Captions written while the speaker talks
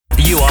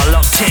are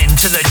locked in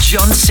to the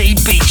John C.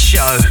 Beat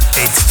Show.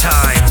 It's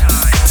time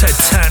to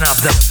turn up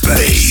the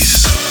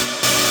bass.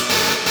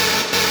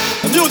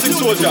 Music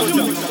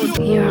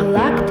soldier. You're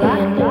locked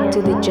in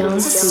to the John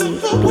C.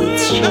 Beat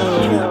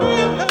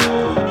Show.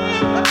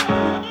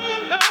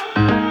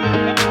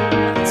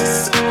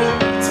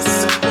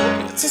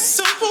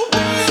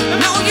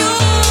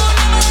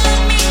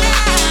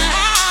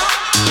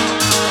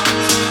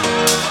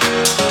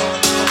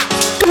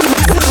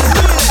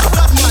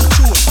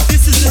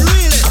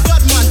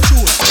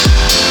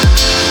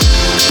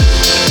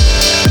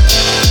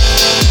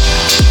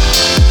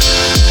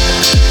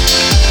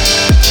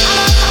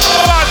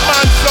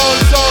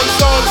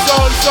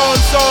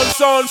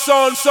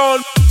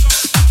 Son.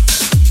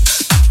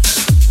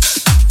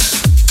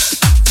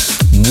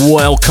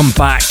 Welcome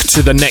back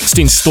to the next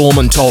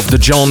installment of the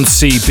John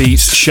C.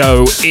 Beats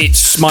Show.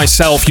 It's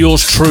myself,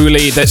 yours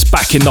truly, that's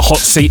back in the hot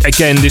seat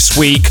again this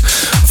week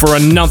for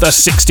another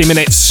 60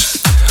 minutes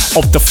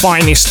of the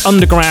finest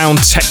underground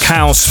tech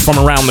house from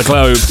around the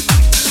globe.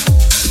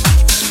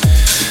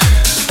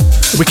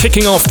 We're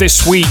kicking off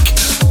this week,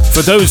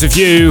 for those of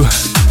you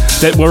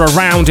that were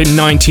around in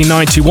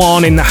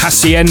 1991 in the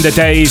Hacienda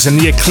days and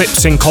the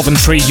Eclipse in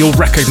Coventry, you'll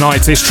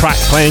recognise this track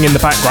playing in the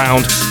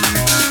background.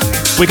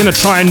 We're going to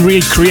try and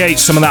recreate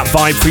some of that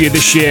vibe for you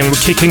this year, and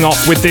we're kicking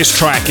off with this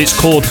track. It's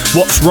called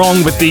What's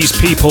Wrong With These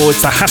People.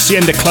 It's the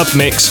Hacienda Club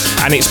Mix,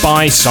 and it's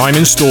by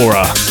Simon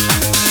Storer.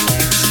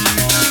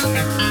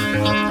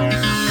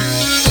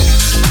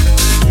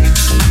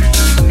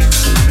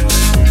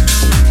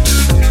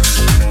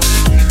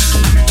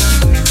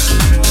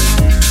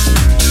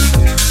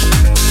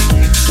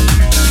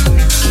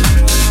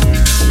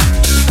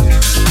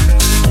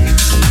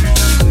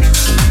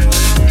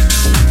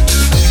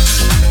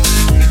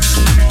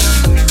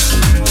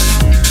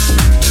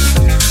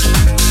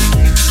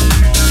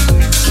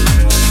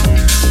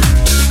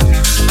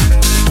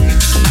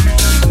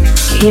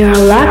 You're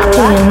locked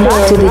in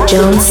to the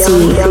John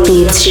C.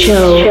 Beats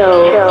Show.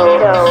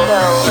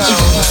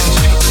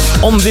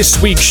 On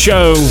this week's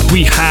show,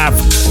 we have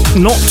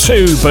not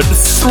 2 but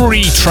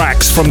 3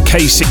 tracks from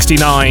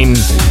K69.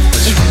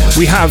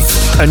 We have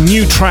a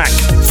new track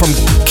from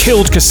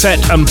Killed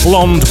Cassette and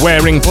Blonde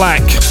Wearing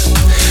Black.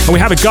 And we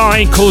have a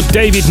guy called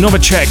David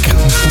Novacek,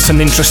 that's an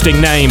interesting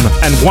name,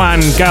 and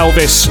Juan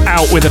Galvis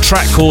out with a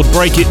track called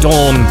Break It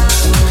Dawn.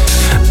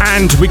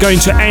 And we're going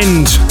to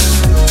end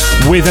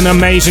with an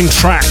amazing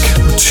track,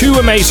 2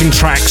 amazing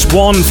tracks,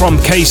 one from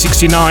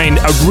K69,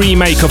 a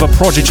remake of a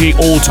Prodigy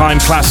all-time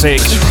classic,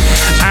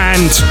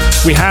 and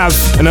we have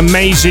an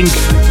amazing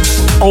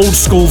old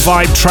school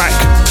vibe track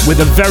with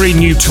a very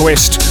new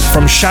twist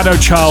from Shadow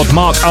Child,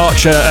 Mark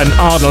Archer and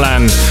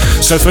Ardalan.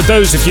 So for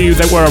those of you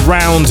that were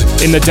around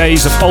in the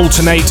days of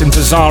Alternate and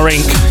Bizarre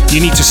Inc.,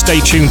 you need to stay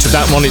tuned to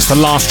that one. It's the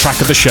last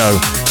track of the show.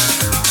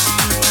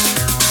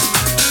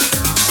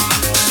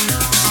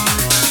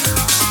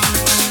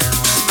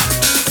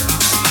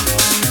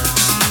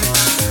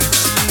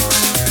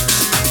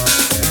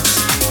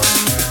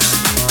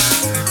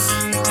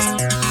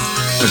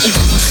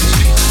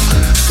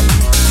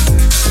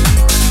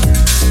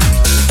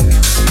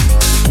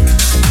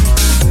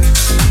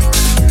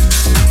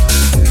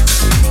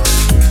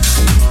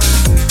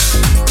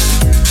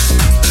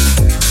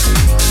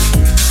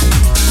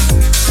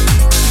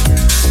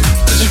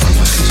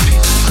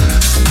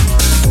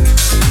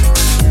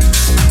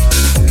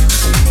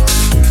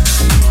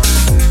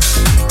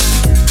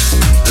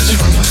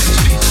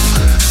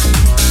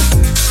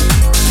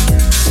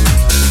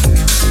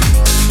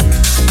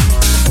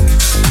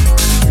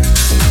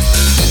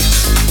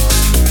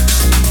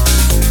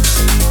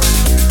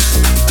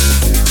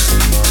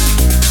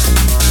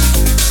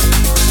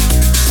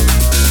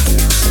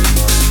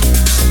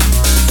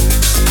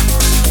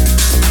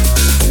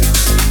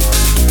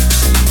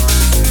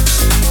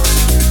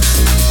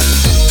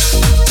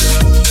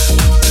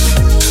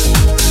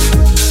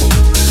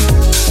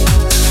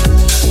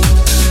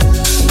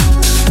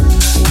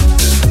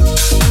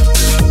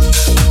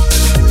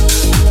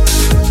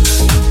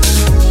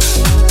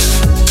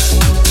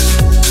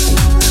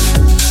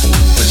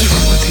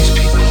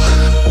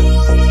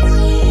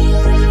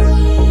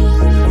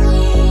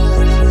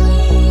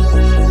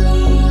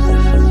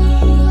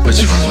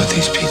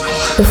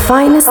 The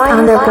finest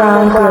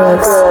underground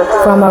grooves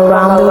from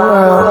around the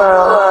world.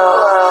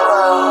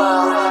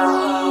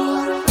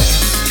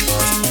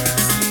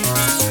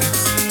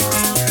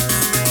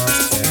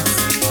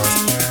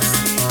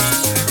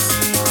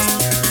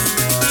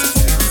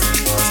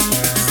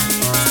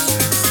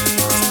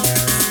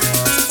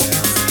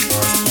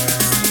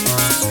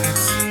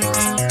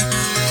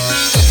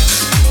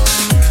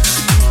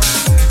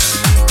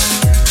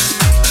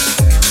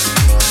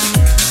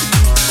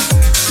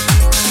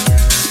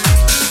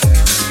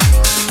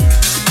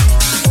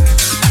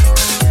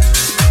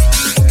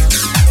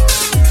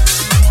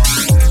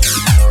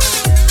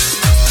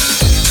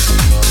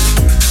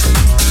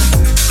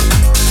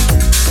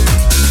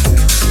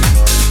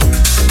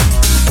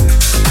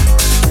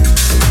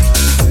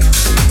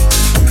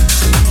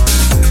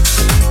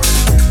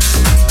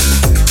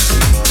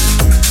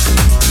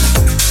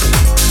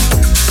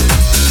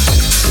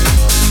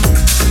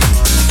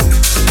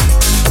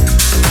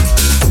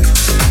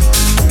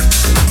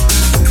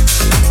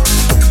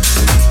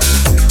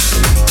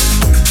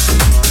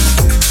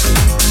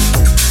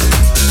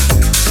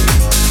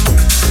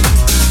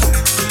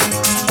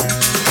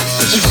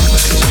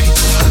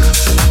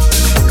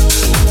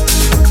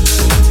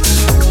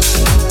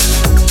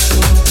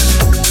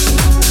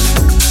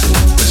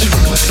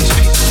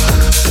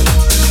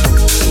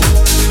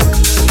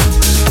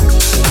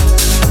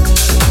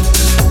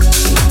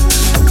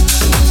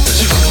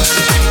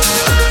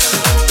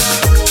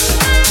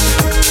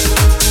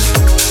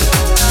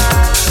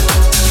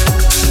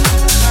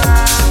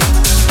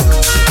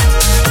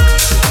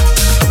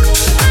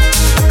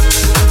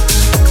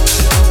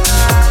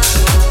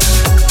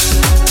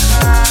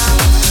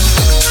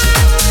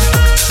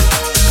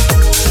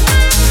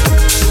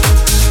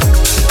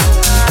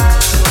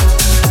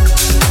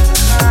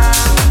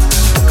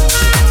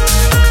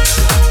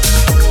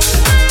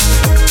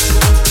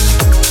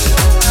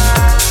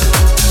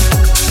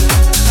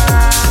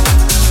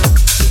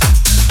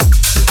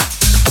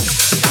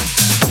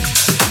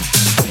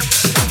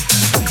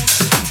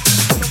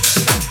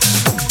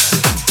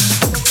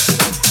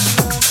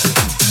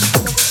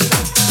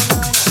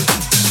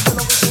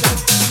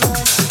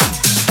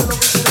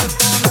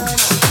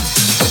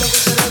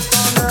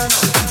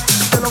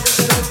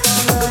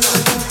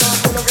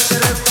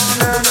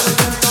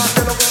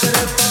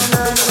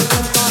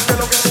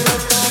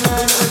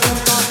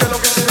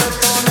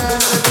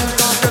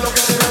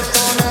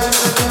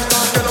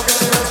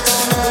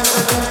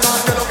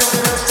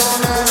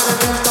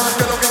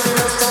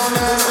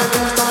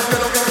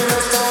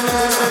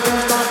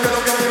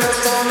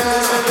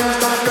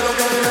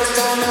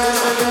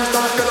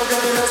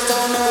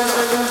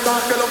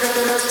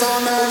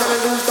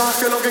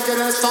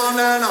 quiere esta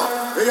nena.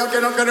 Ella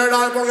quiere querer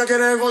porque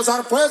quiere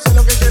gozar, pues es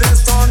lo que quiere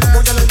esta nena.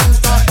 Porque le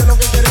gusta, es lo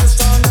que quiere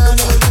esta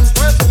nena.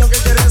 Pues es lo que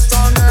quiere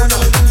esta nena.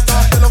 Le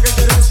gusta, es lo que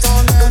quiere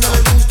esta nena.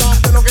 Le gusta,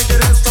 es lo que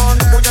quiere esta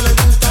nena. Porque le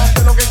gusta,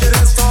 es lo que quiere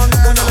esta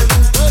nena.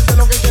 Pues es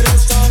lo que quiere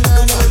esta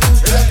nena.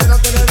 Ella quiere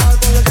querer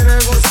porque quiere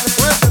gozar,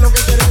 pues es lo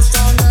que quiere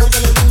esta nena. Porque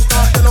le gusta,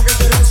 es lo que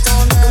quiere esta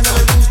nena.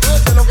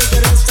 Pues es lo que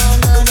quiere esta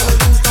nena.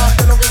 Le gusta,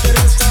 es lo que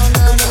quiere esta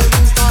nena. Le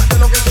gusta, es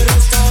lo que quiere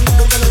esta nena.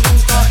 Porque le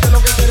gusta, es lo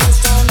que quiere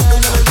esta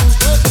nena.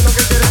 Pues es lo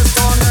que quiere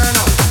esta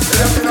nena.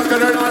 Ella quiere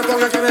querer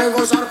porque quiere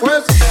gozar,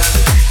 pues.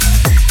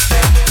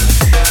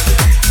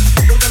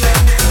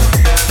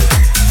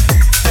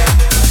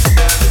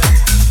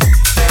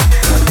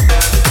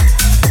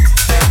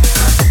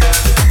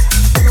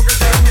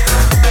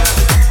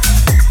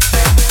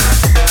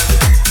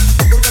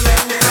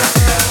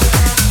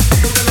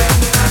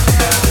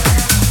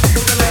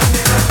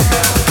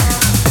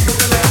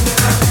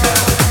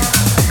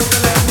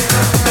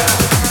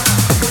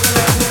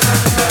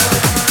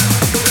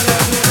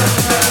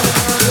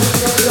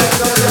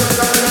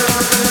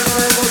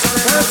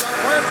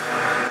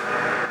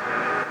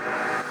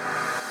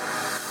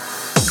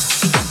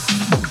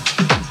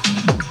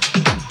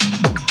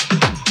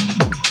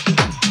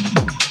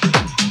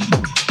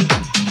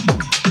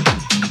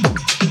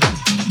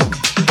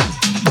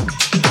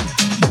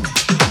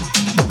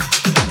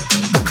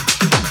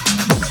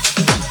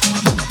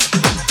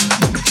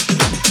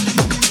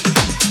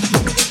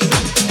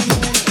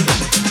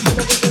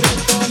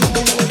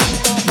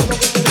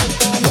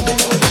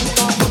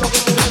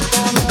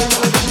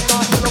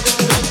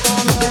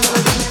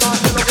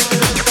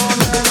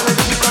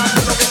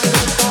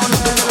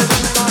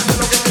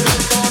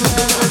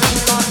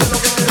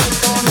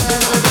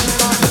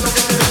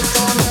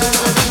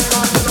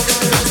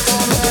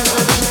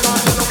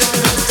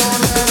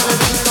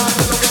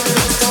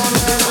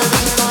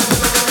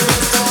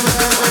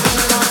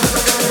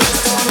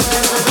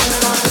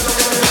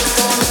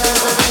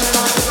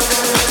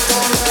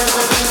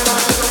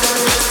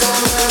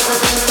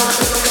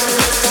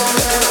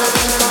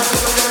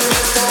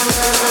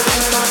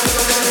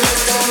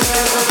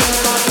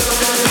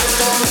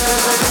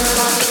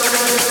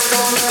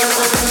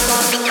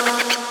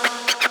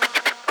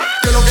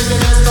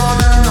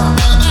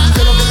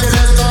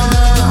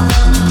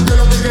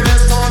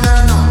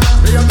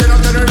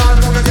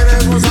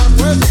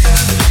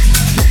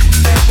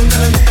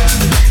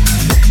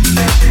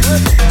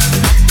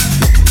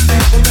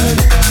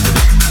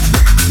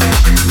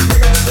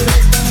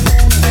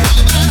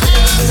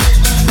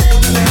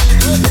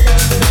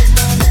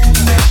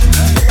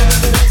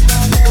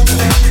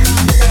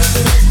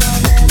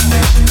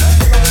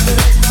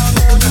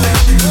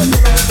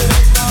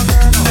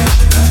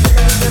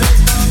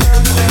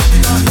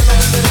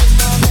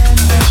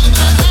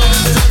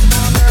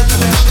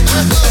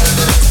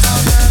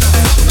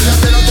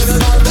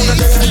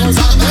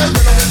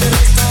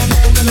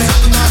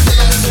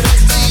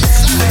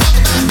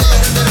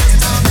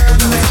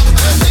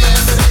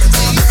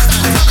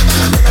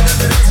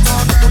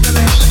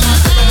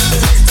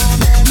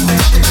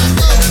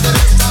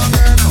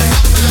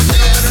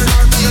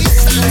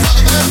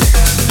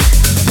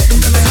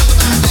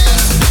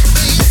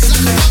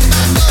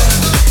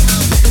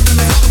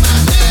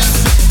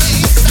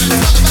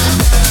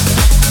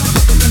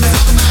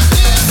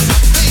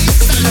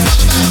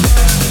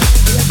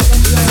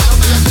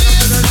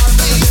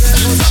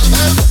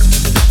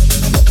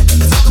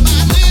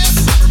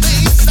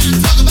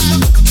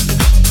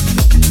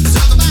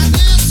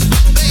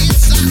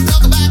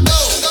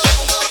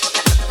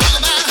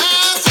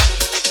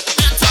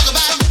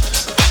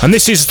 And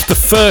this is the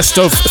first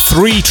of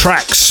 3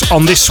 tracks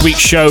on this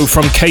week's show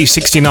from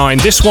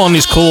K69. This one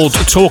is called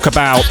Talk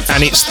About,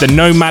 and it's the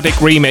Nomadic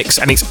remix,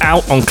 and it's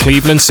out on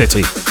Cleveland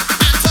City.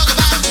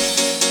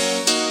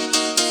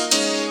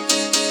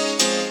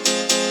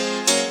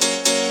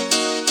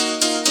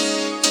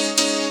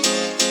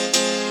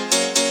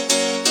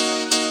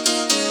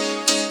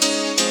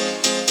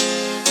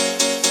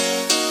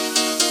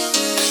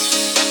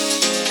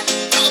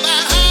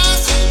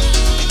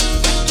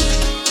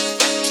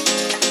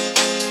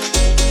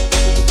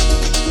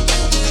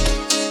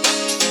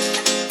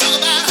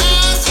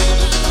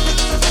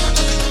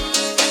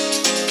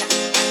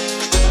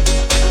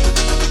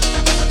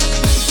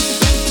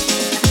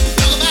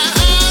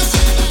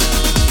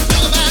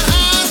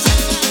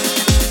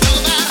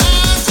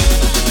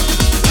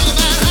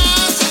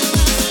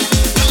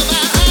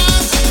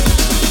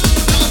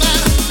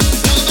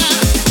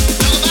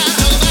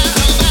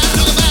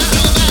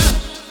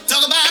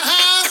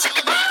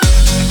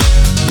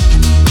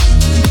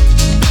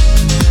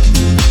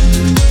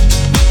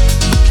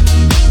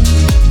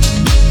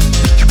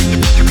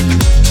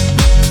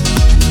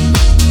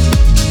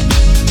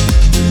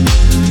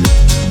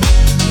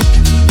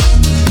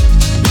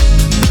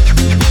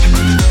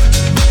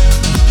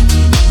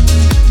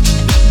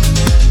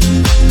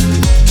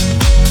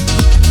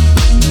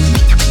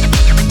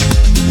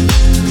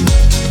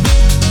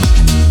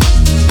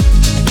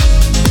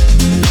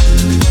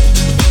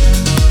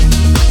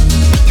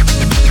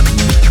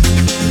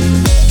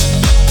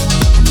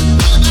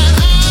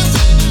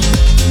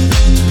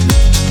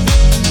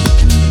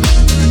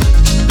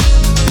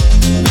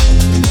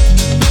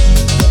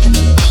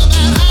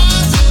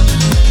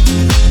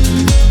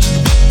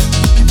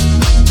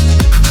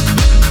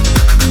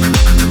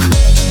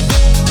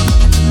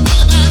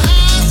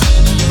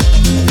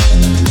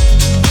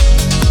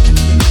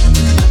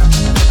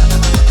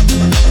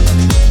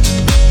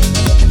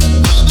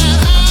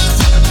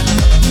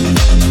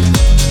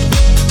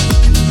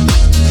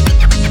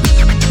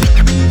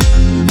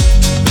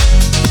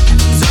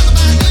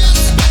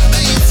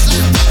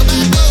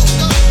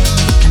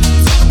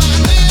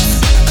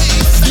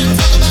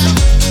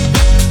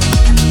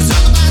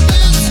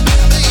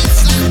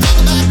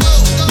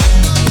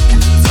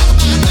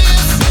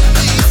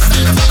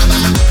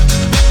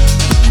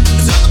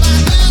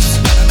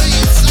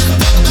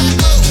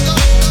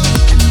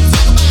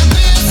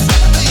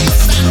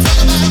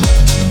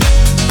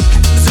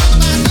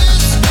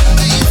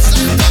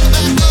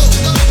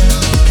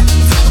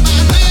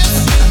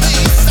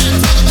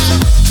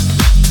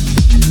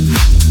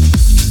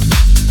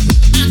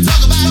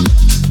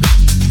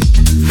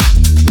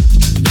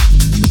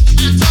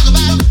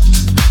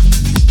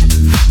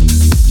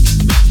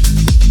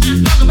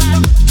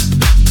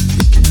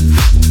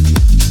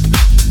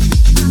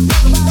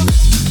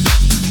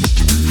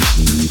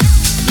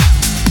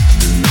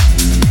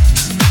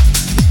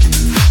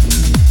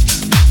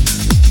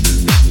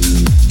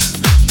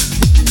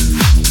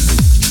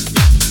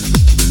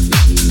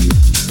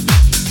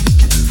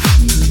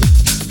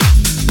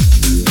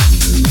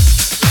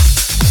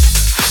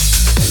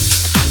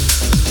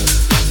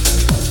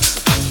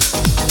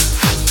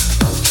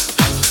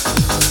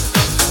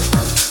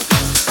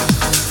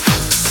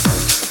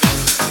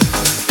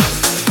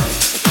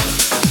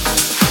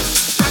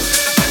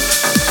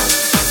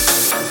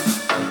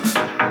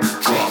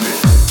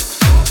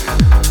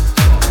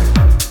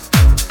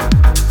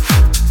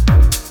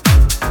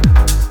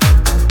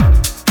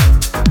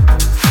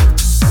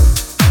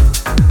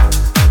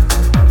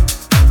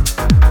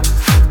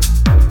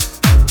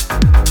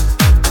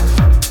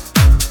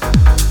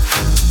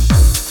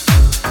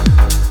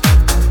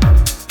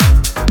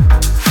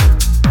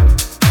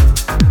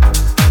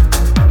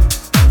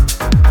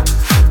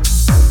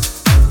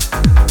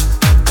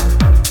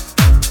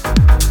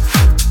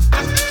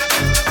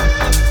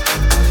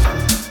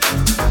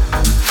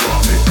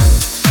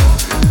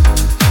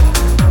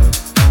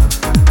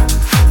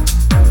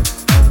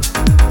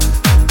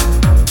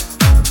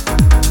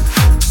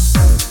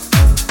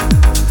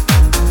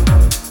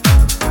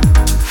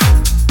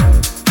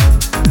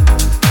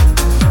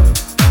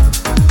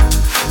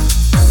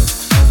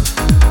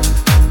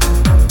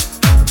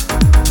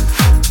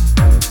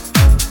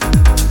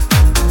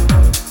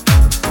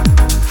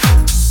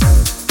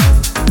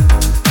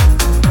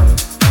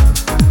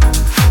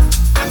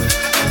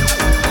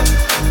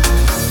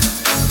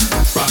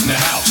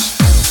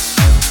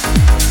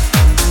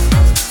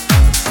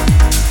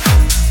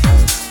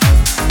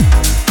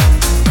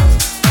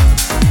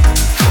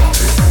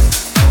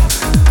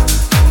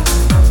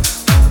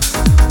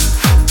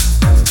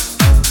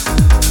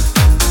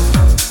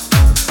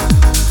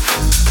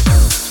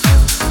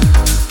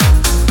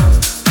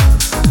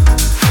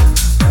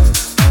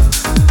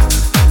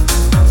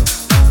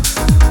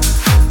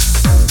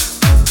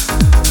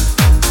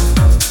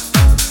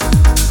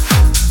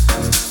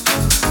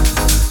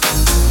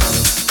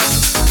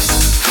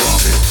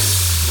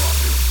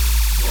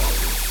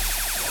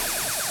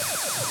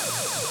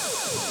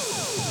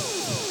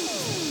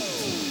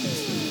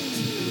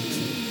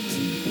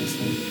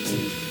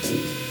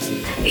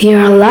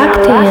 You're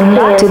locked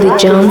in to the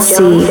John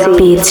C.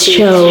 Beats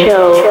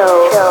Show.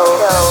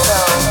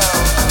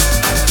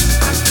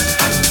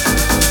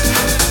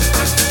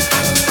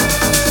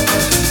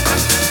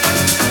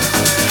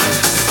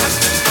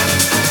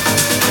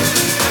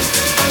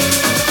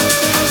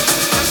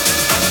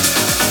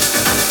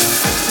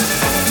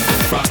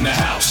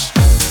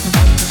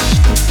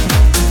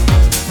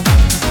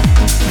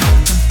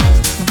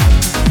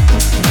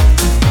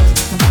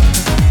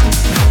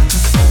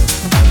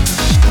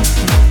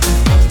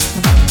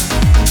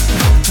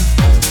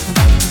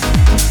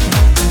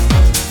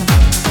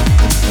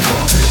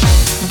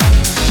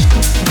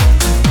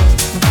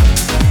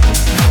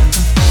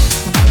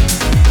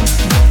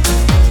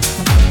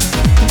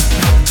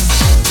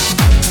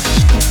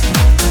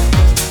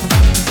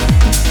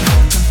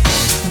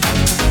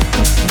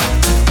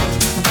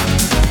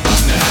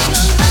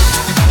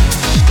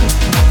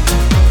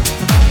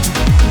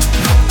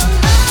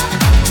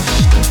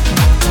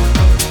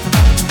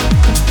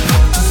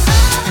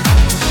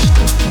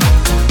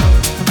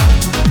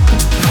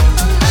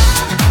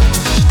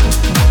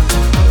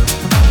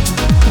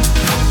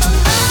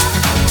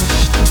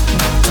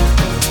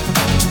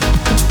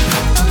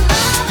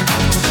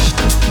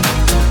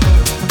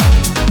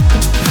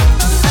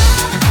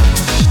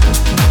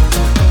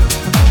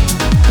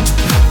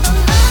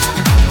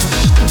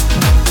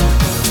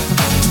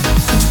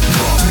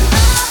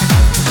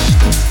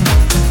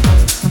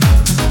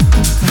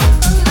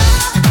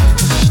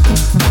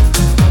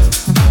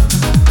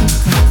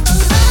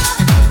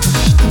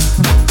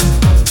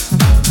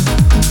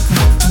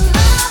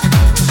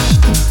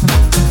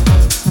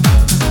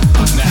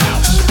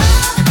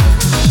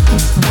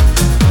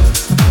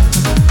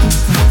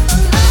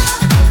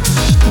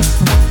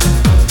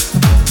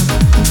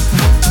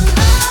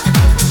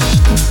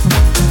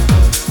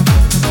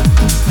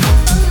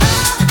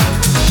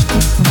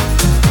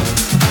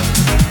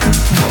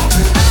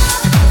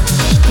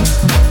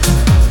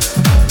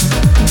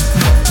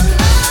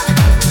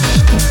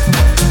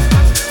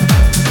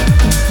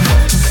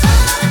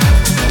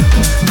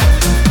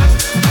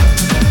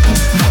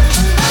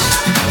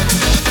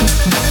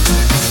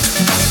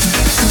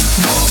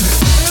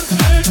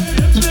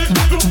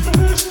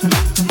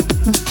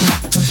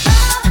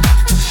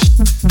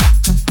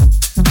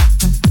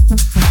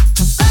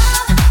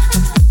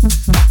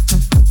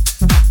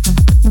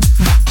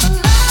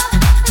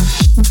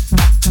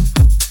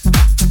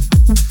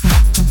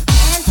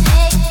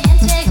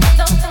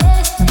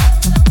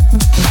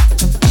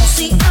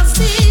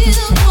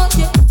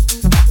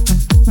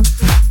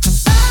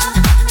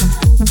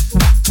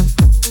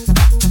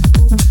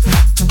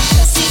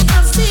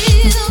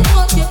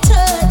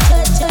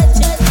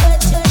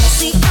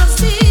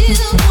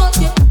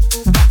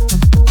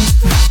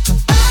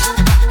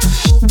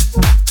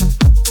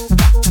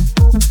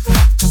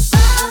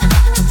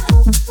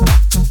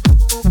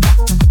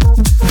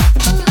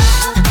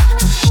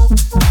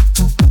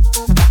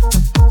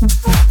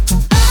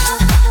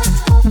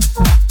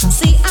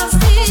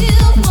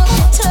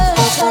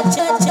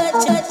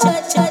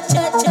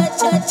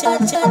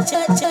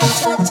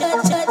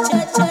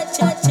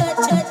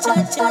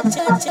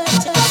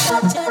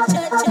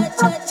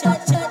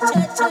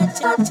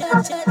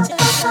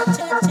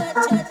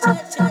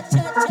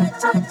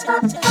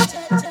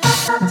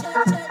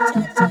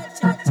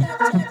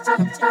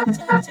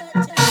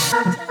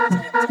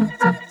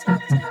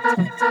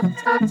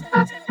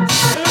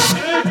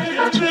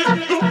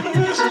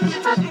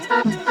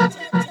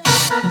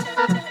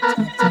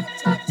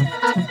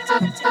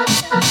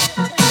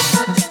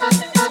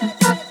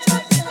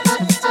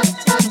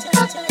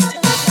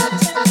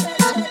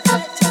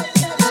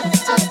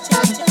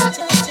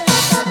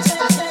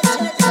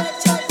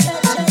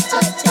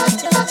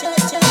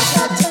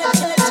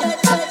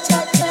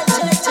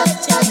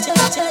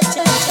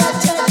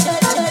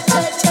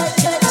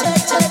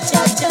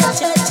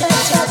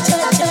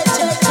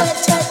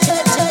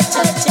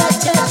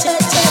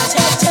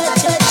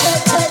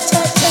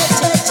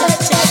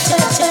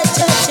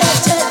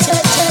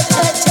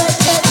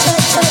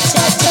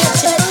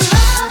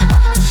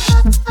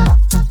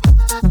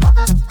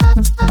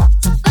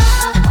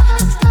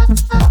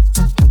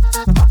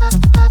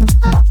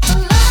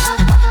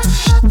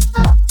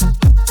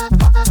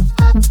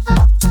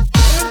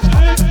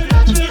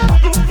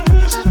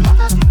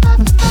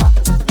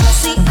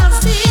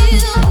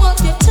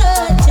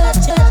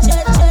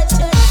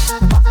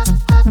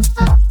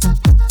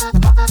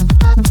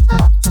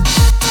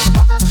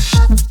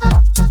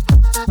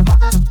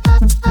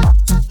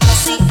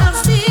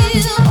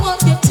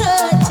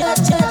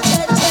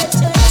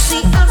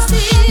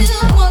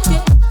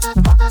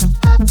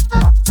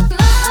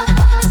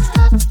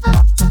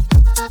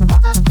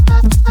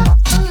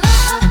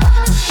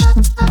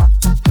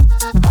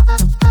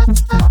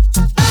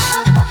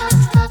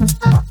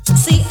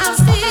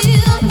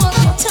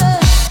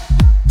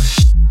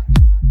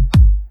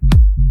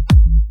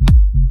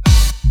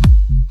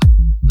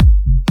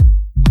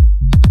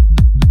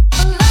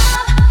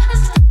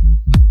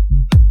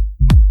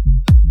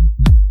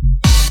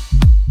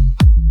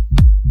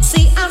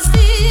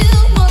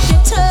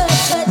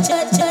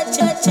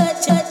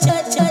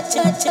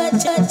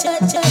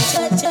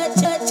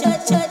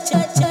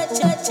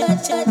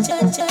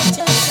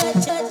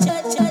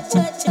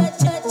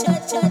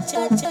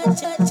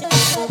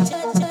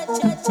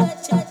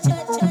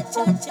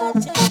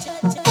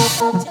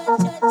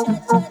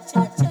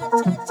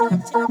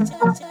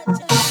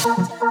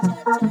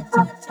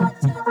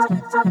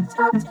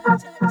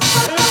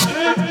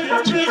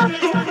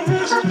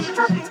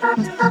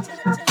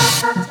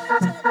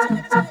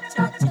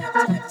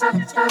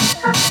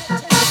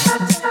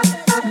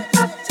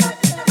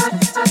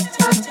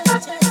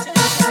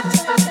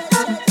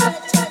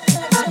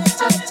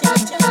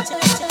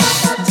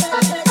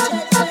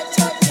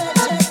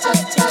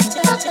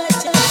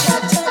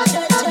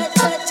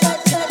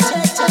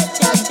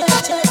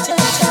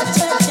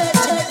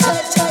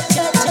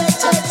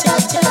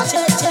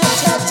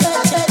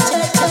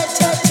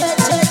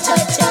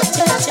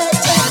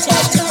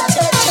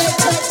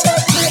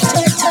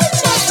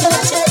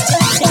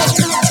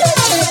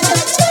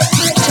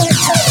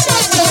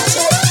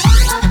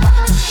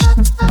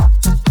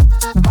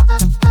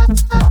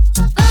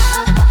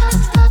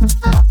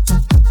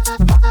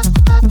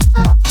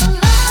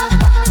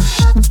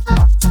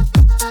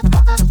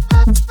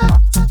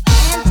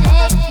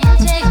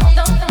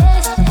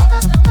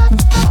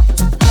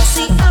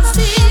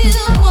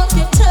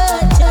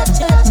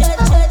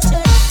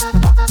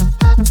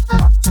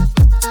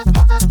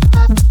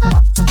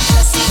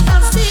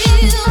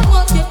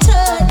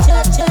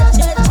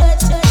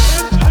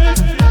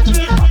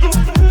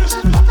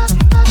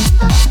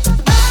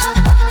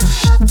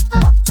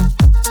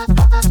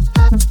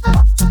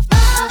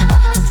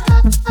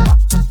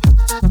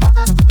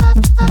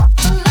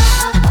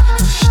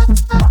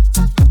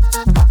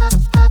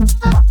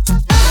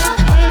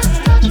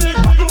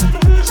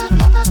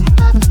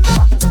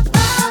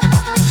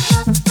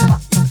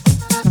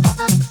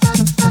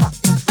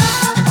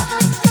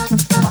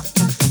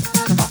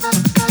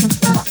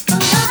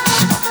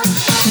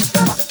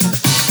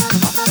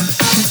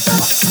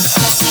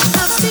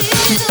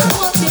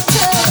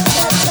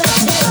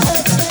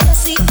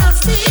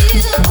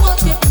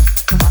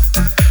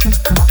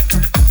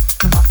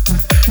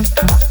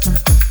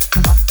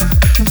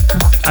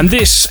 And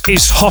this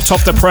is hot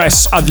off the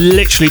press. I've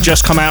literally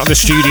just come out of the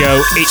studio.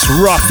 It's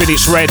rough and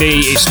it's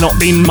ready. It's not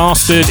been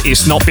mastered.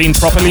 It's not been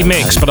properly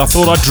mixed, but I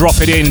thought I'd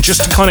drop it in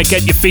just to kind of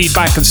get your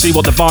feedback and see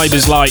what the vibe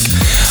is like.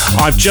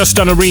 I've just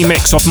done a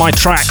remix of my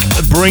track,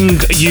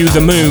 Bring You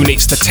the Moon.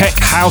 It's the Tech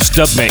House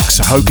dub mix.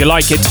 I hope you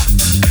like it.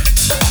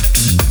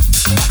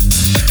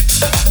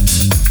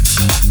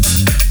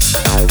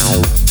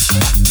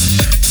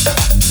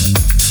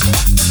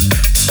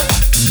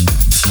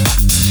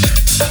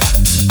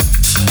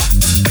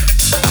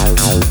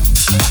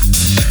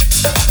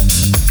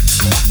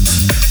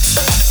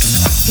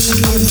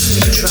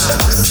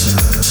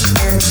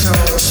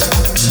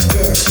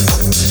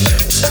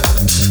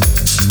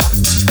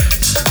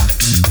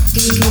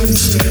 He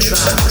gives me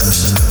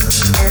drugs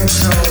and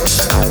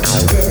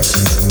told this.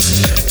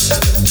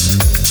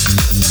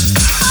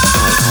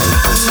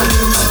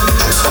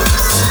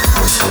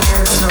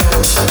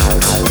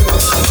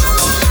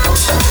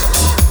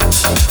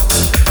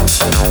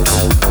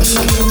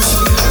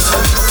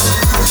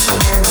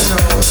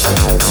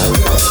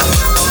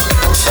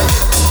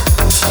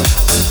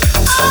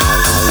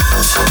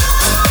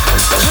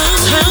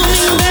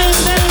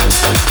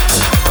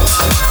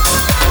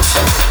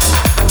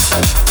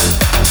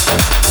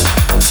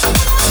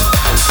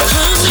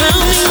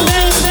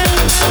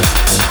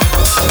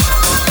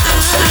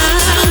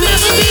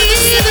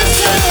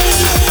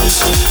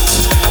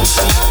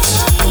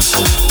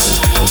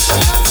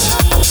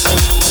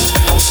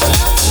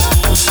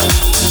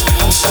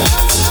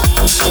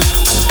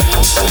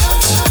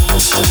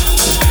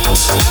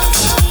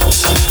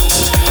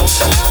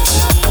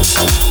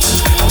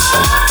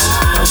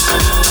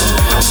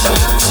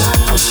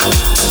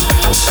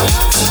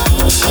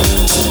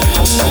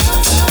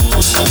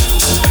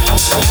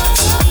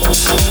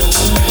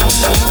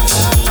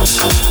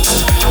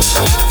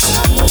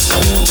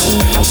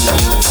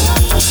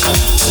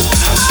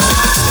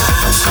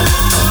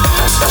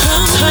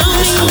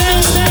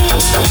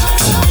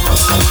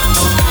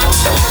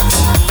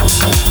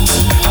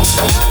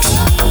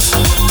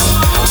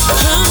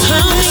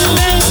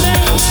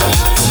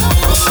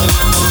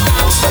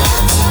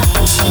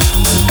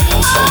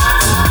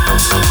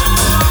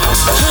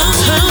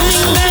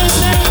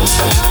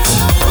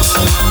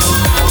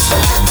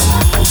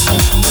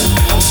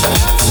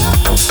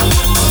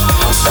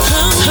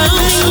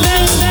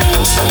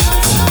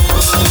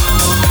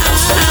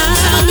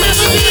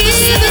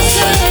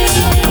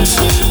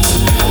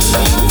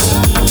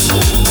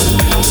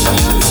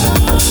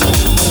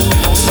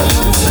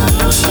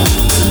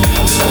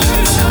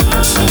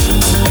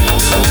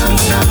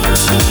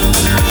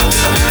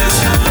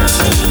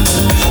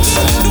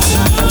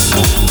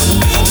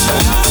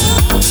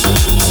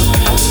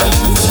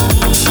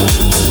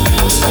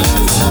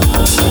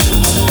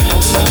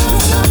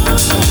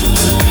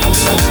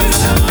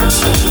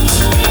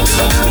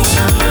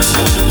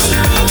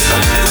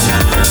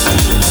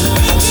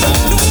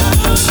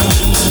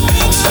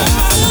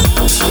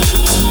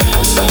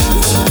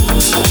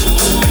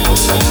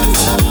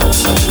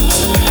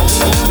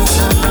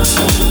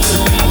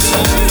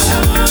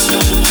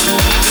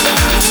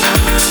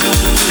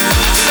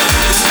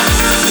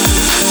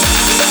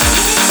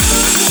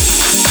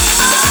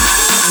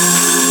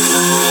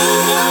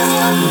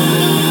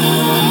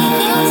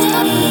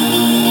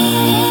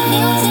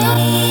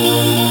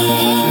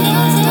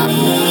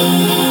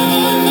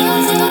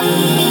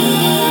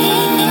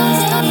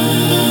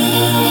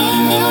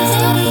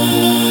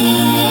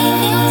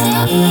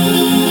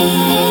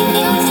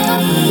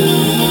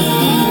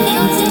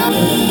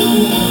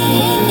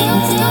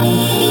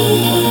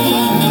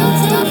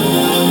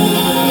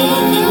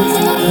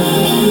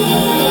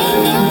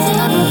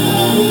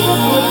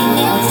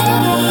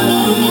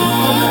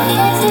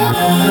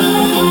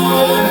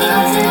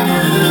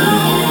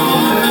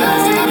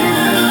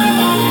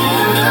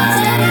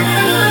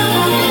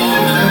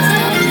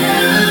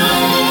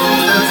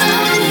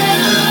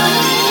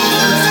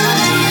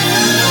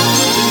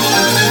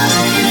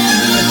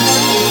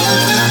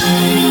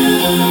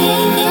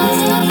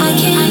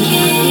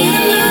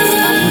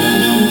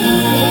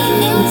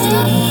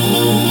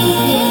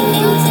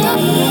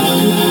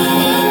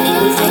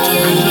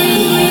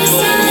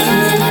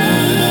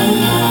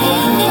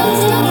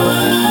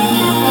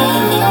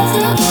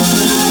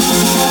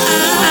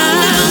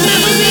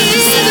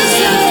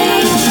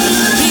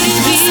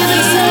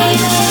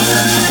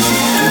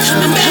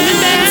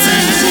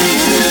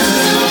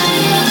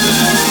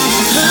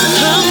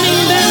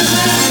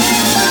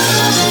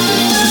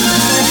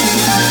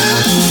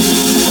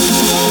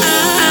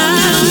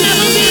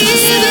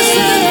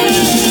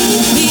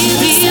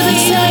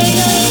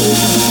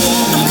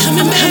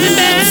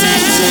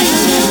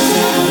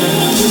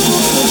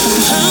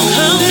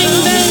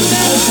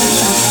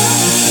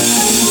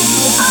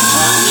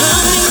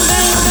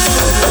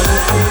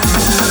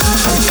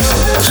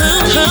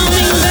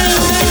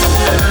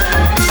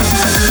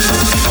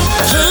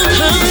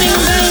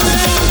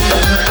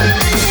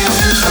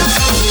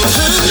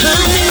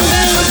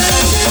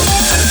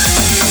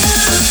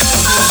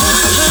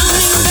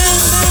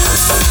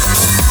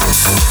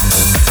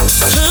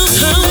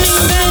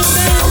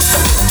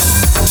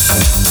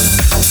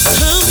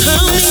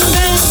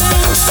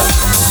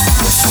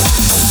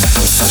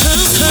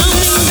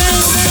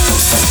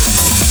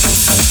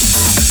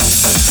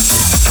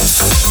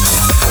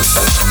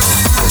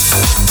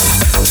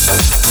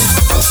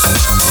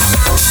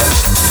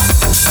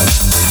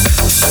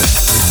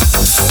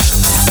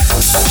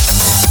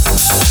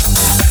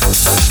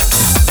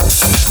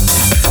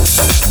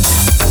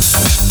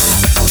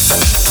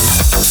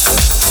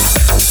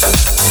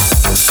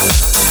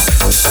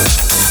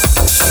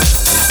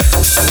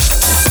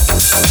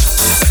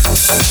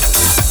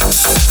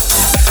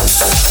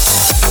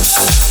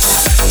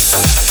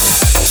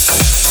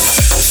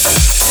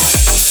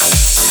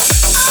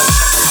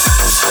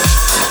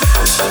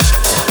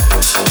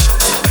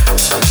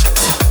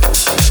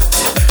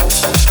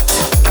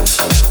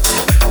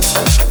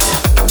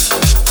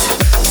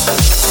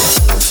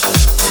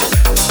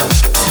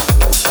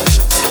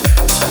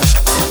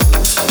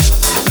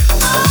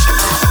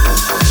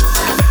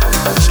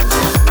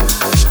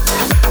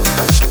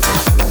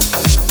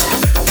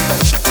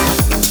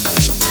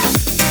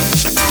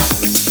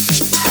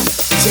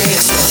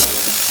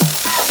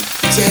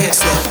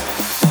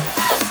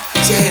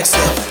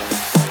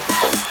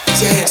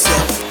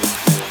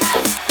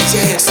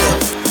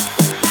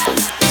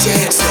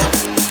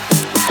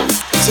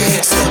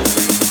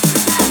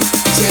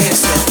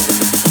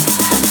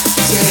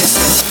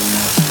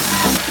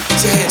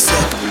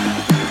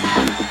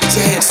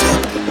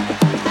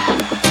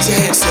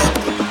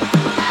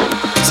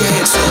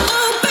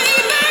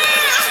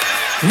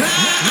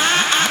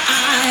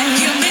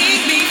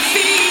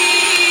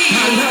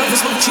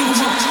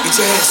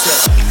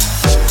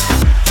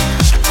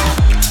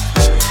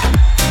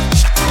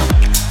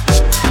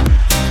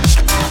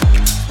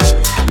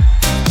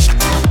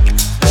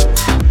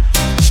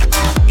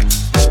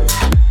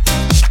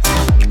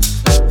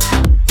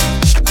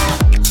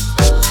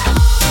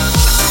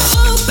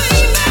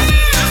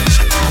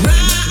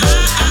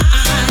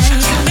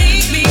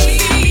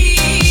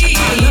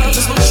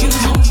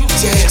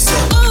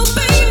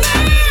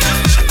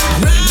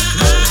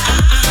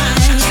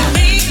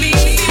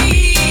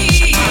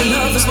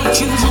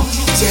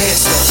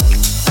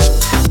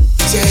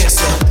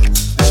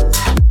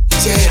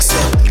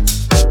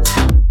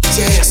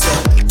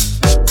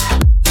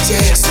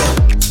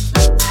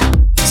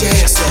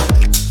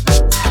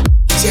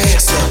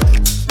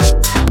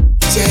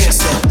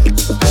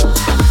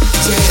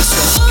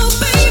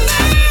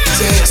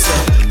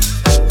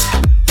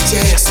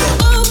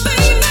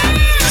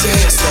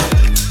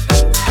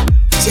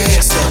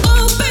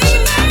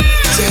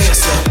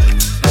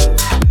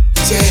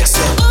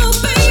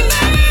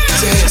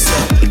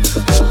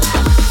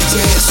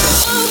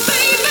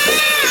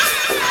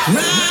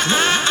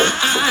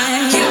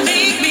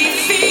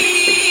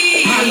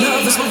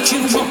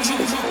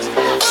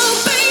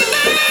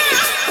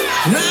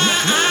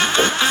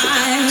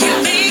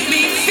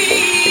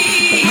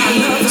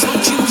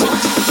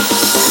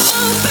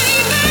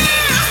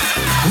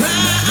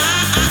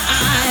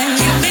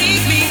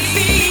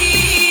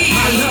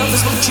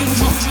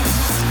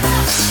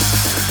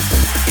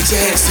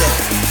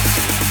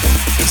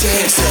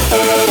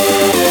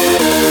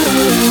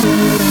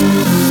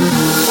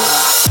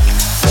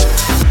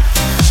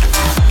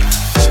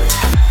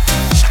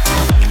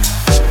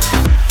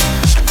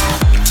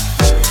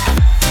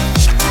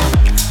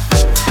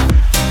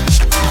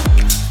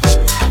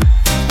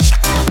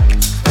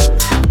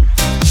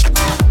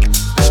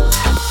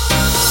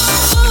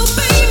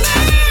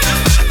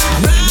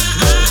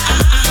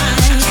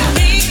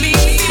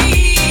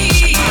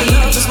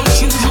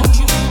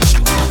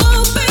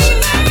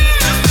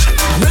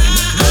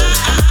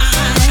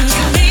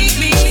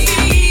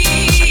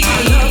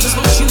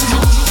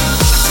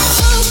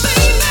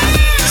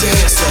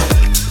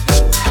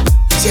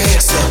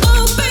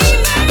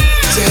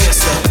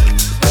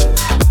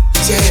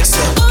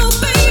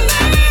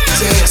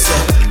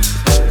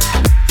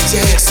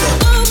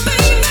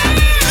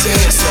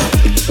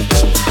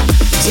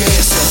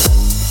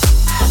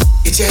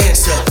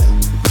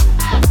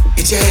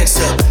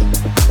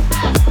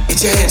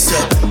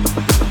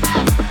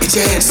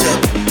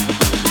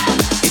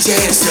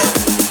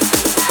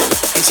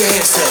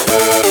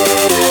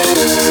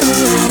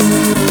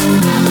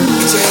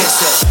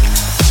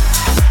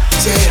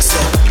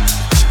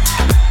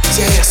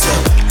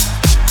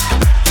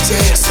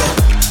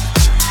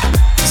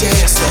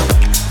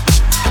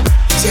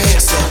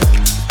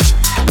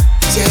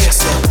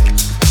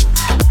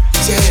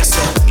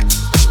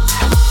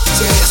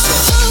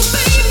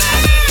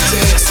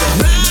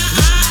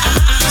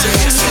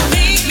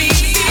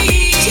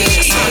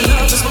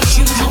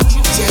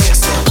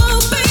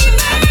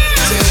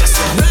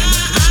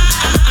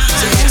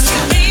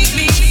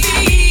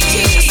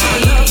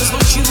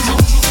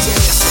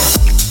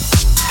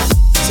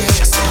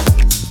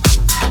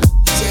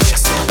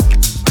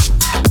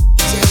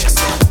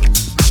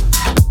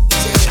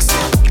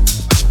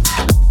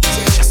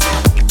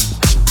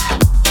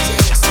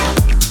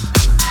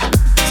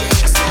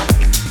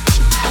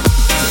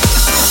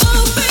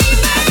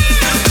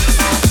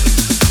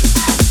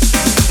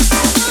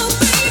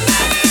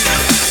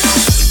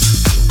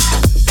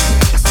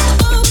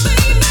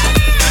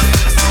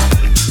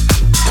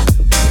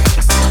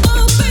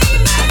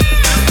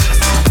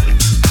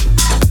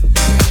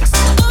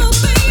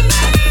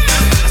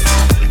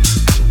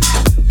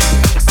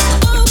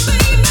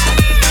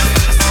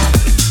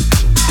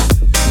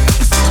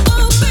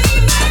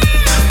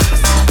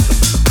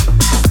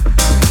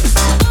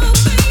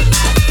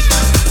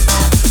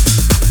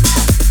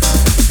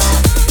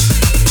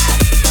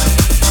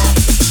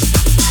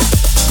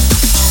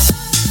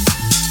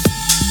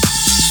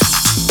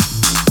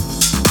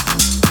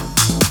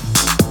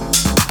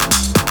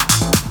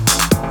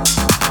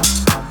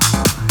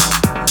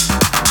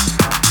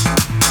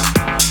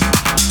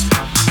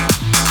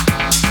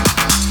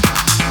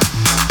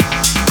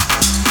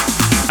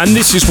 And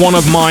this is one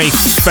of my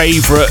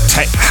favourite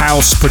tech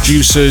house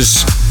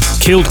producers,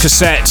 Killed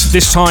Cassette,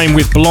 this time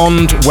with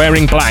Blonde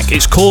Wearing Black.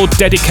 It's called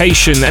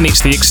Dedication and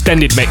it's the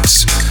extended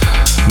mix.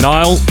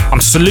 Niall,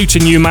 I'm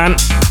saluting you, man.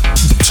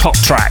 The top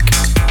track.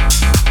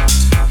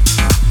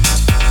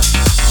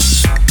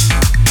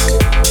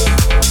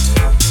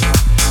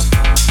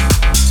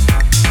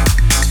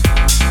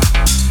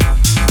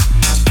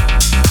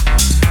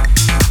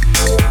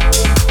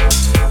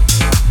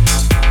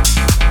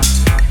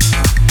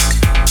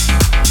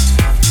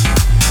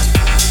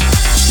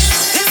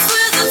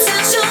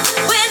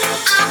 When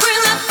I bring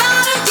that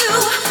part of you,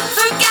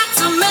 forgot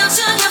to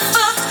mention your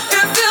foot.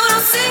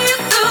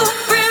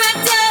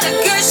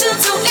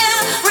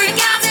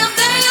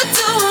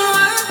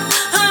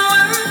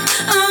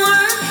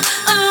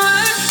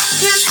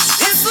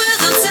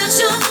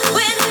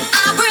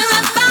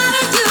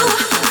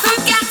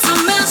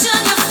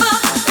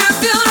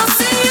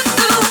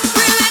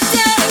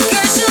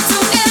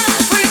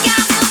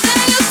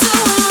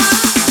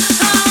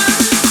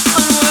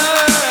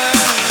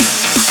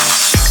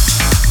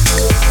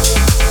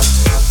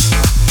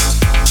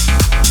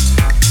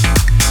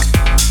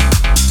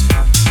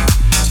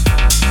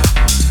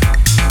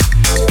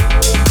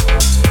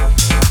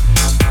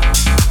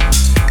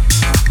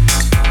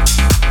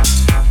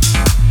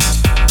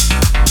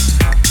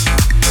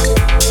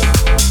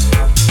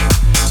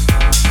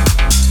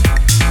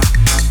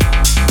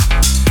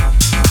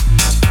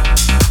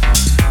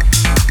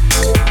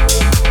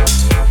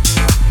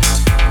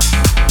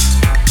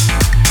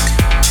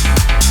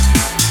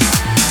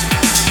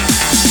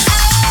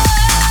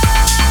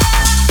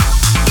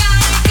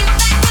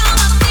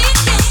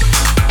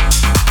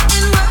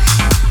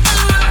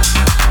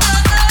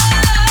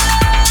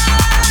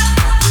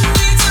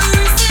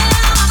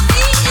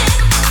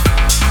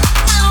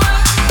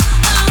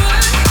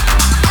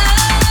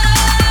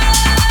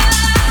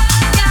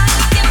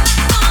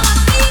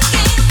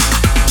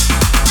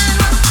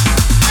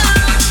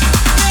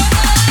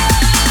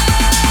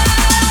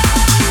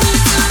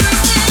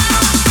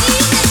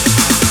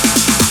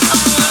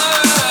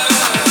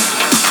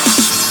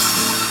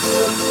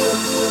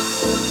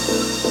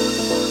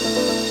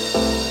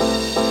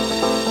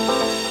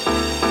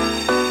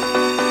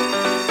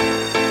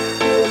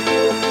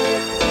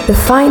 The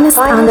finest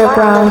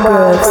underground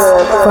grooves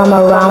from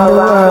around the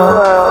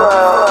world.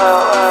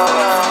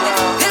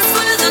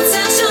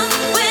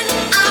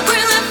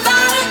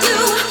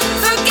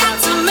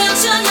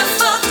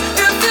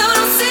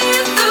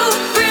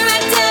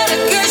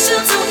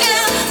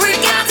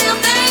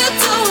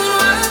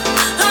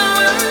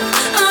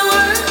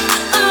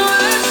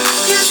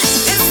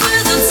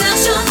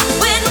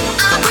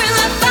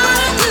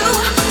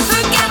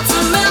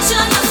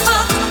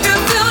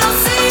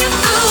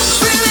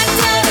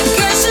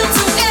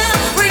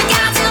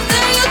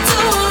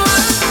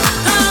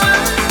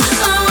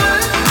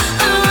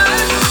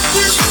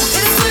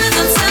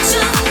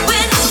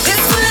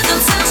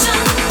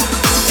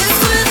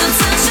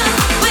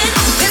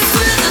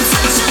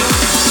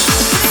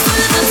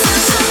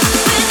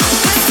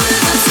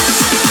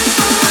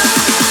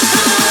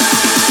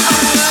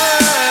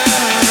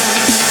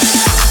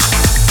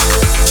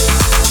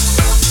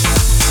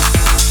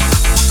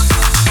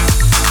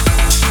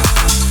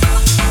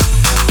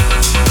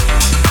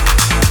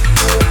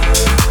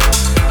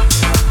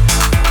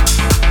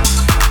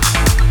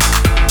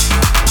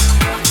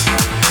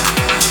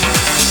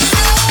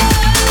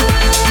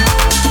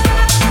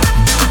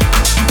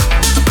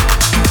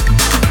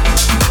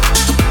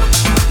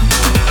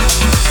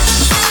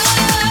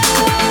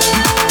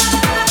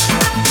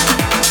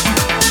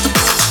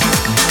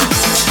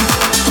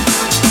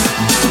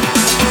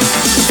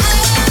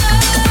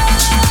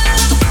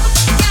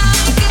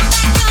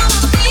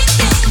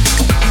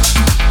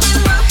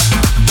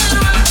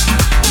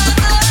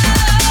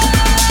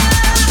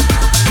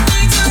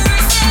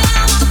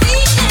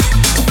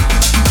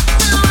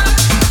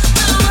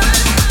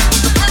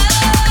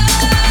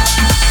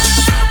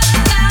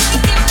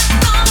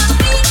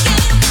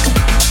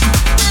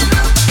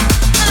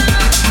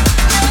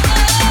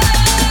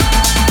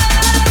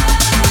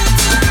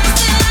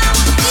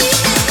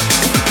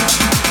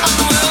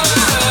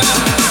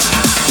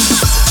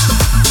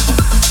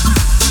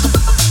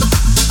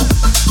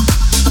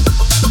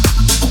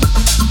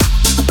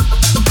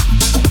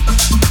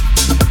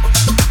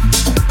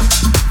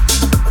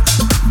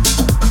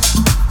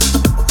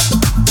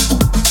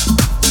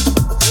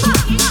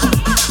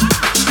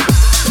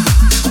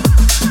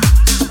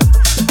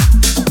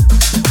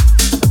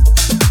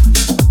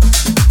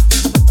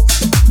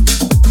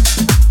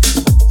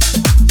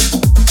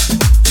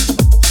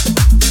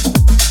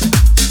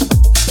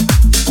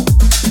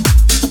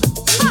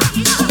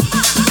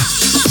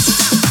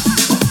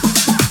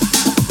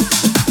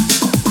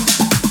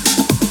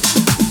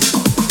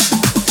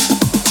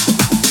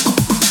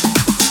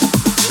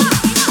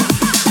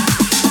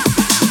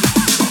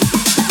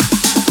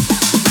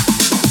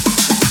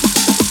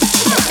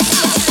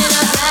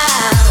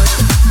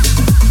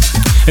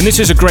 And this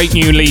is a great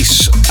new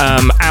release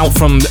out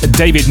from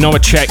David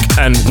Nowacek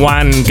and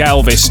Juan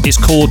Galvis. It's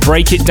called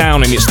Break It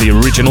Down and it's the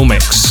original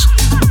mix.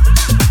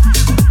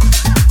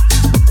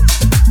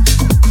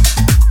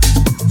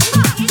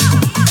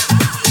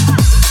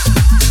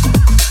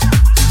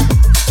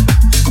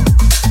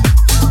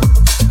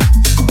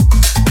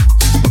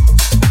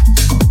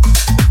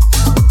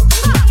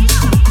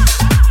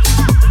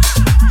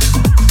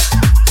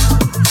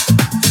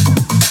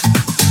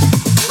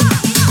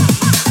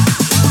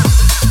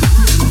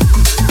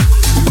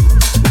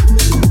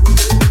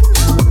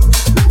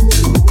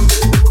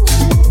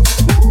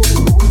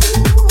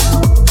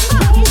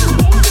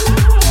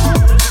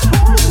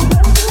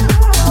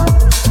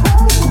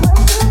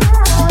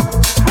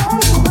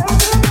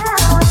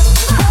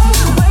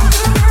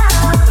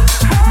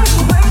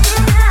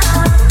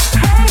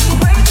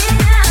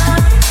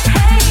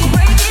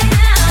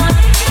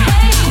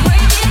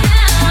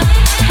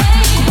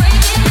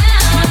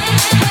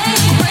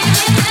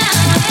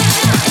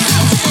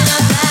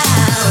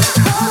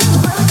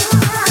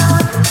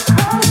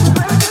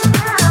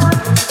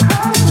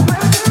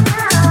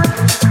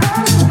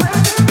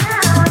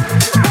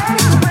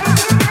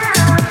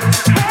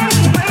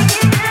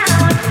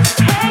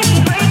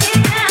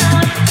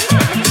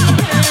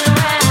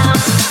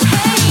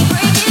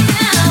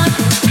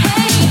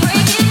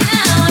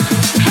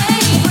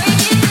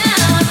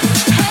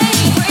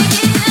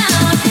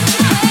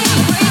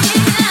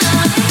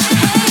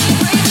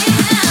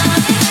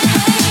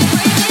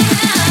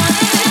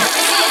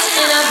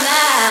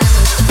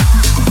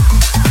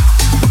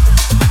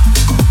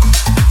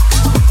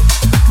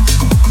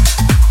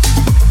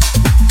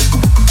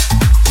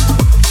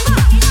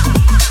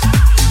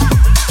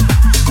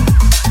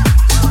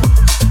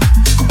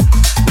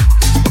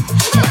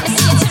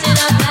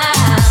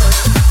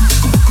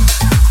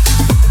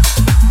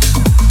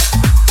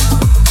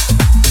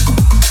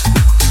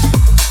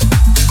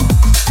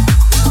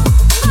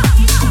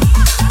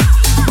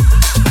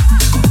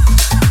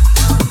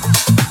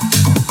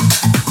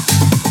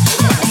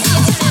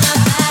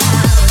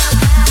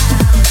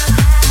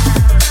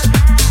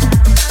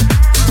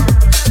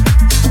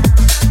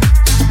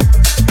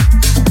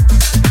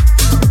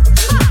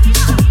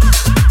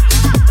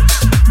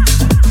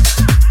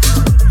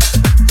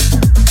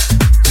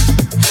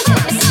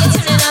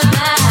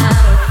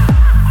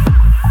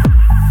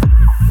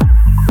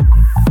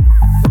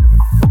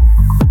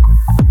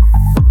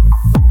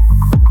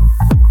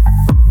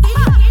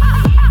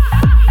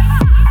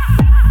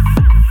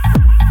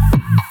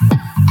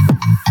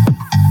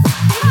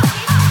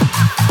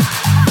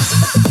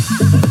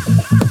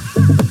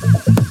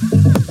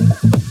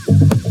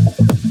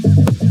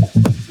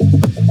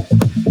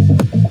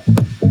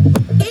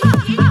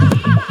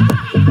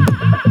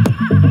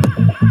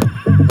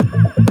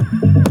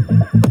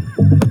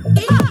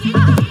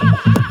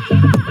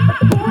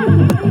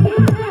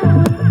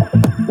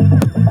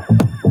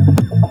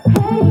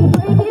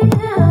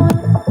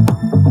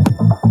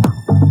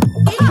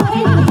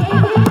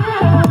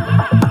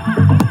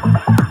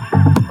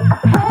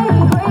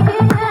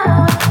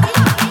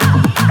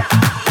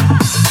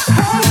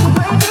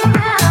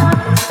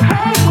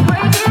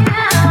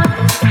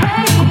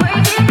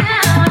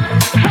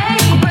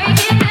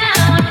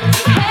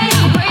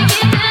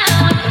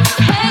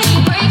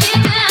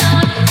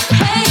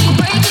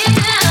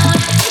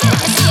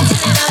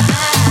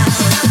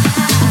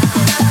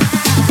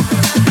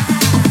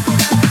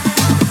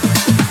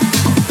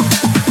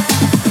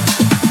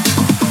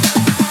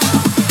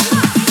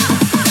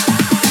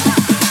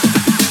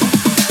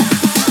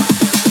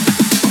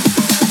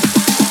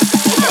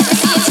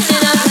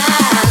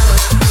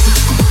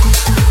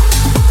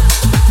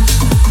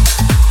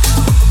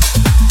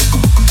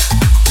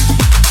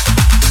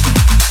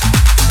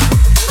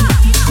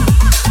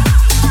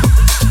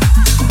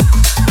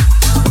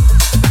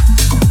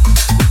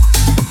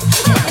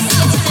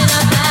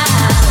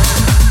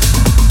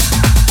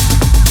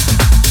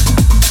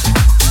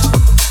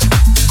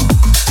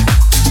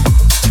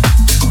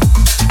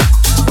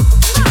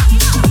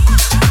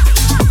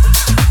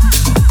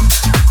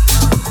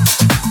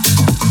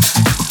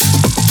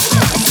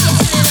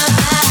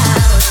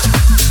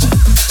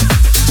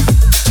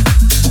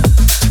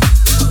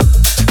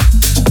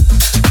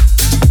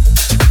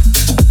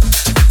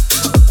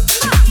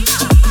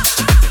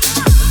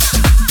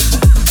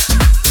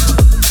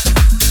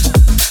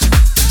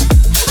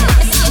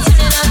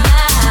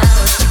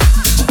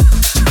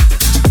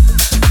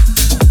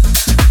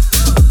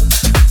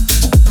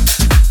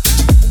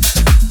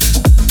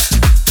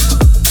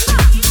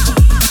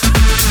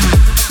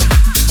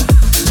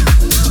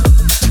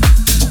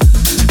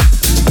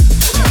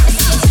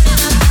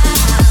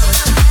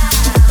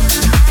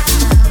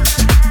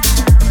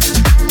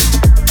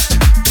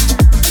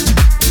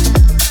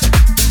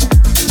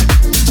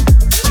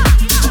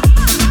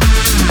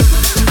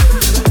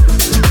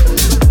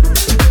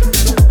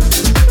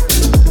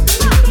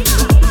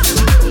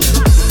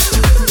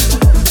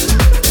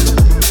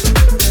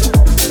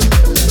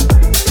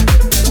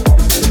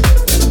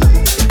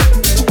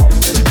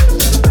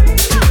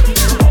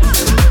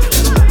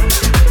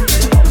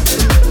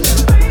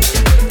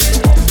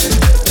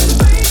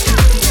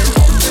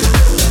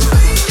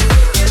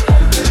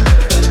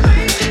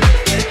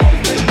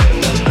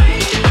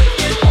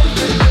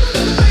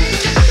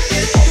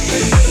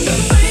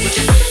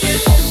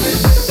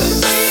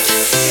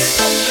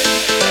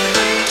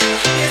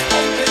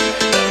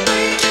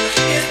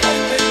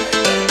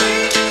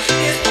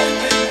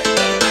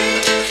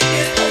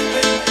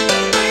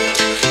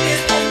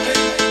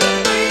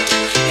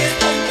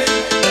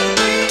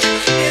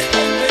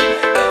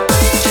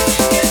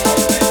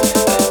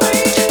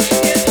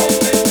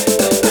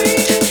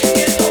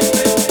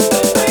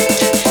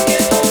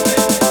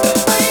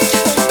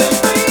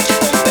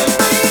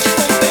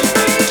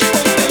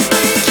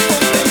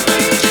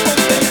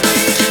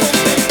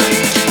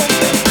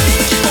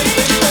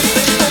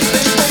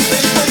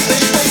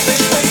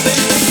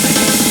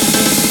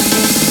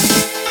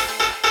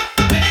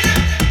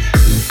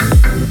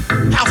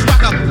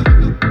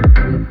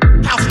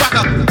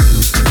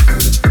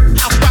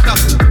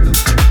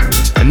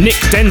 And Nick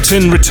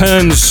Denton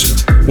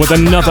returns with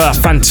another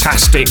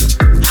fantastic,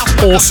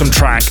 awesome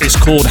track. It's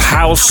called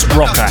House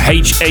Rocker,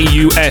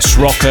 Haus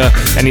Rocker,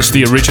 and it's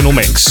the original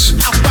mix.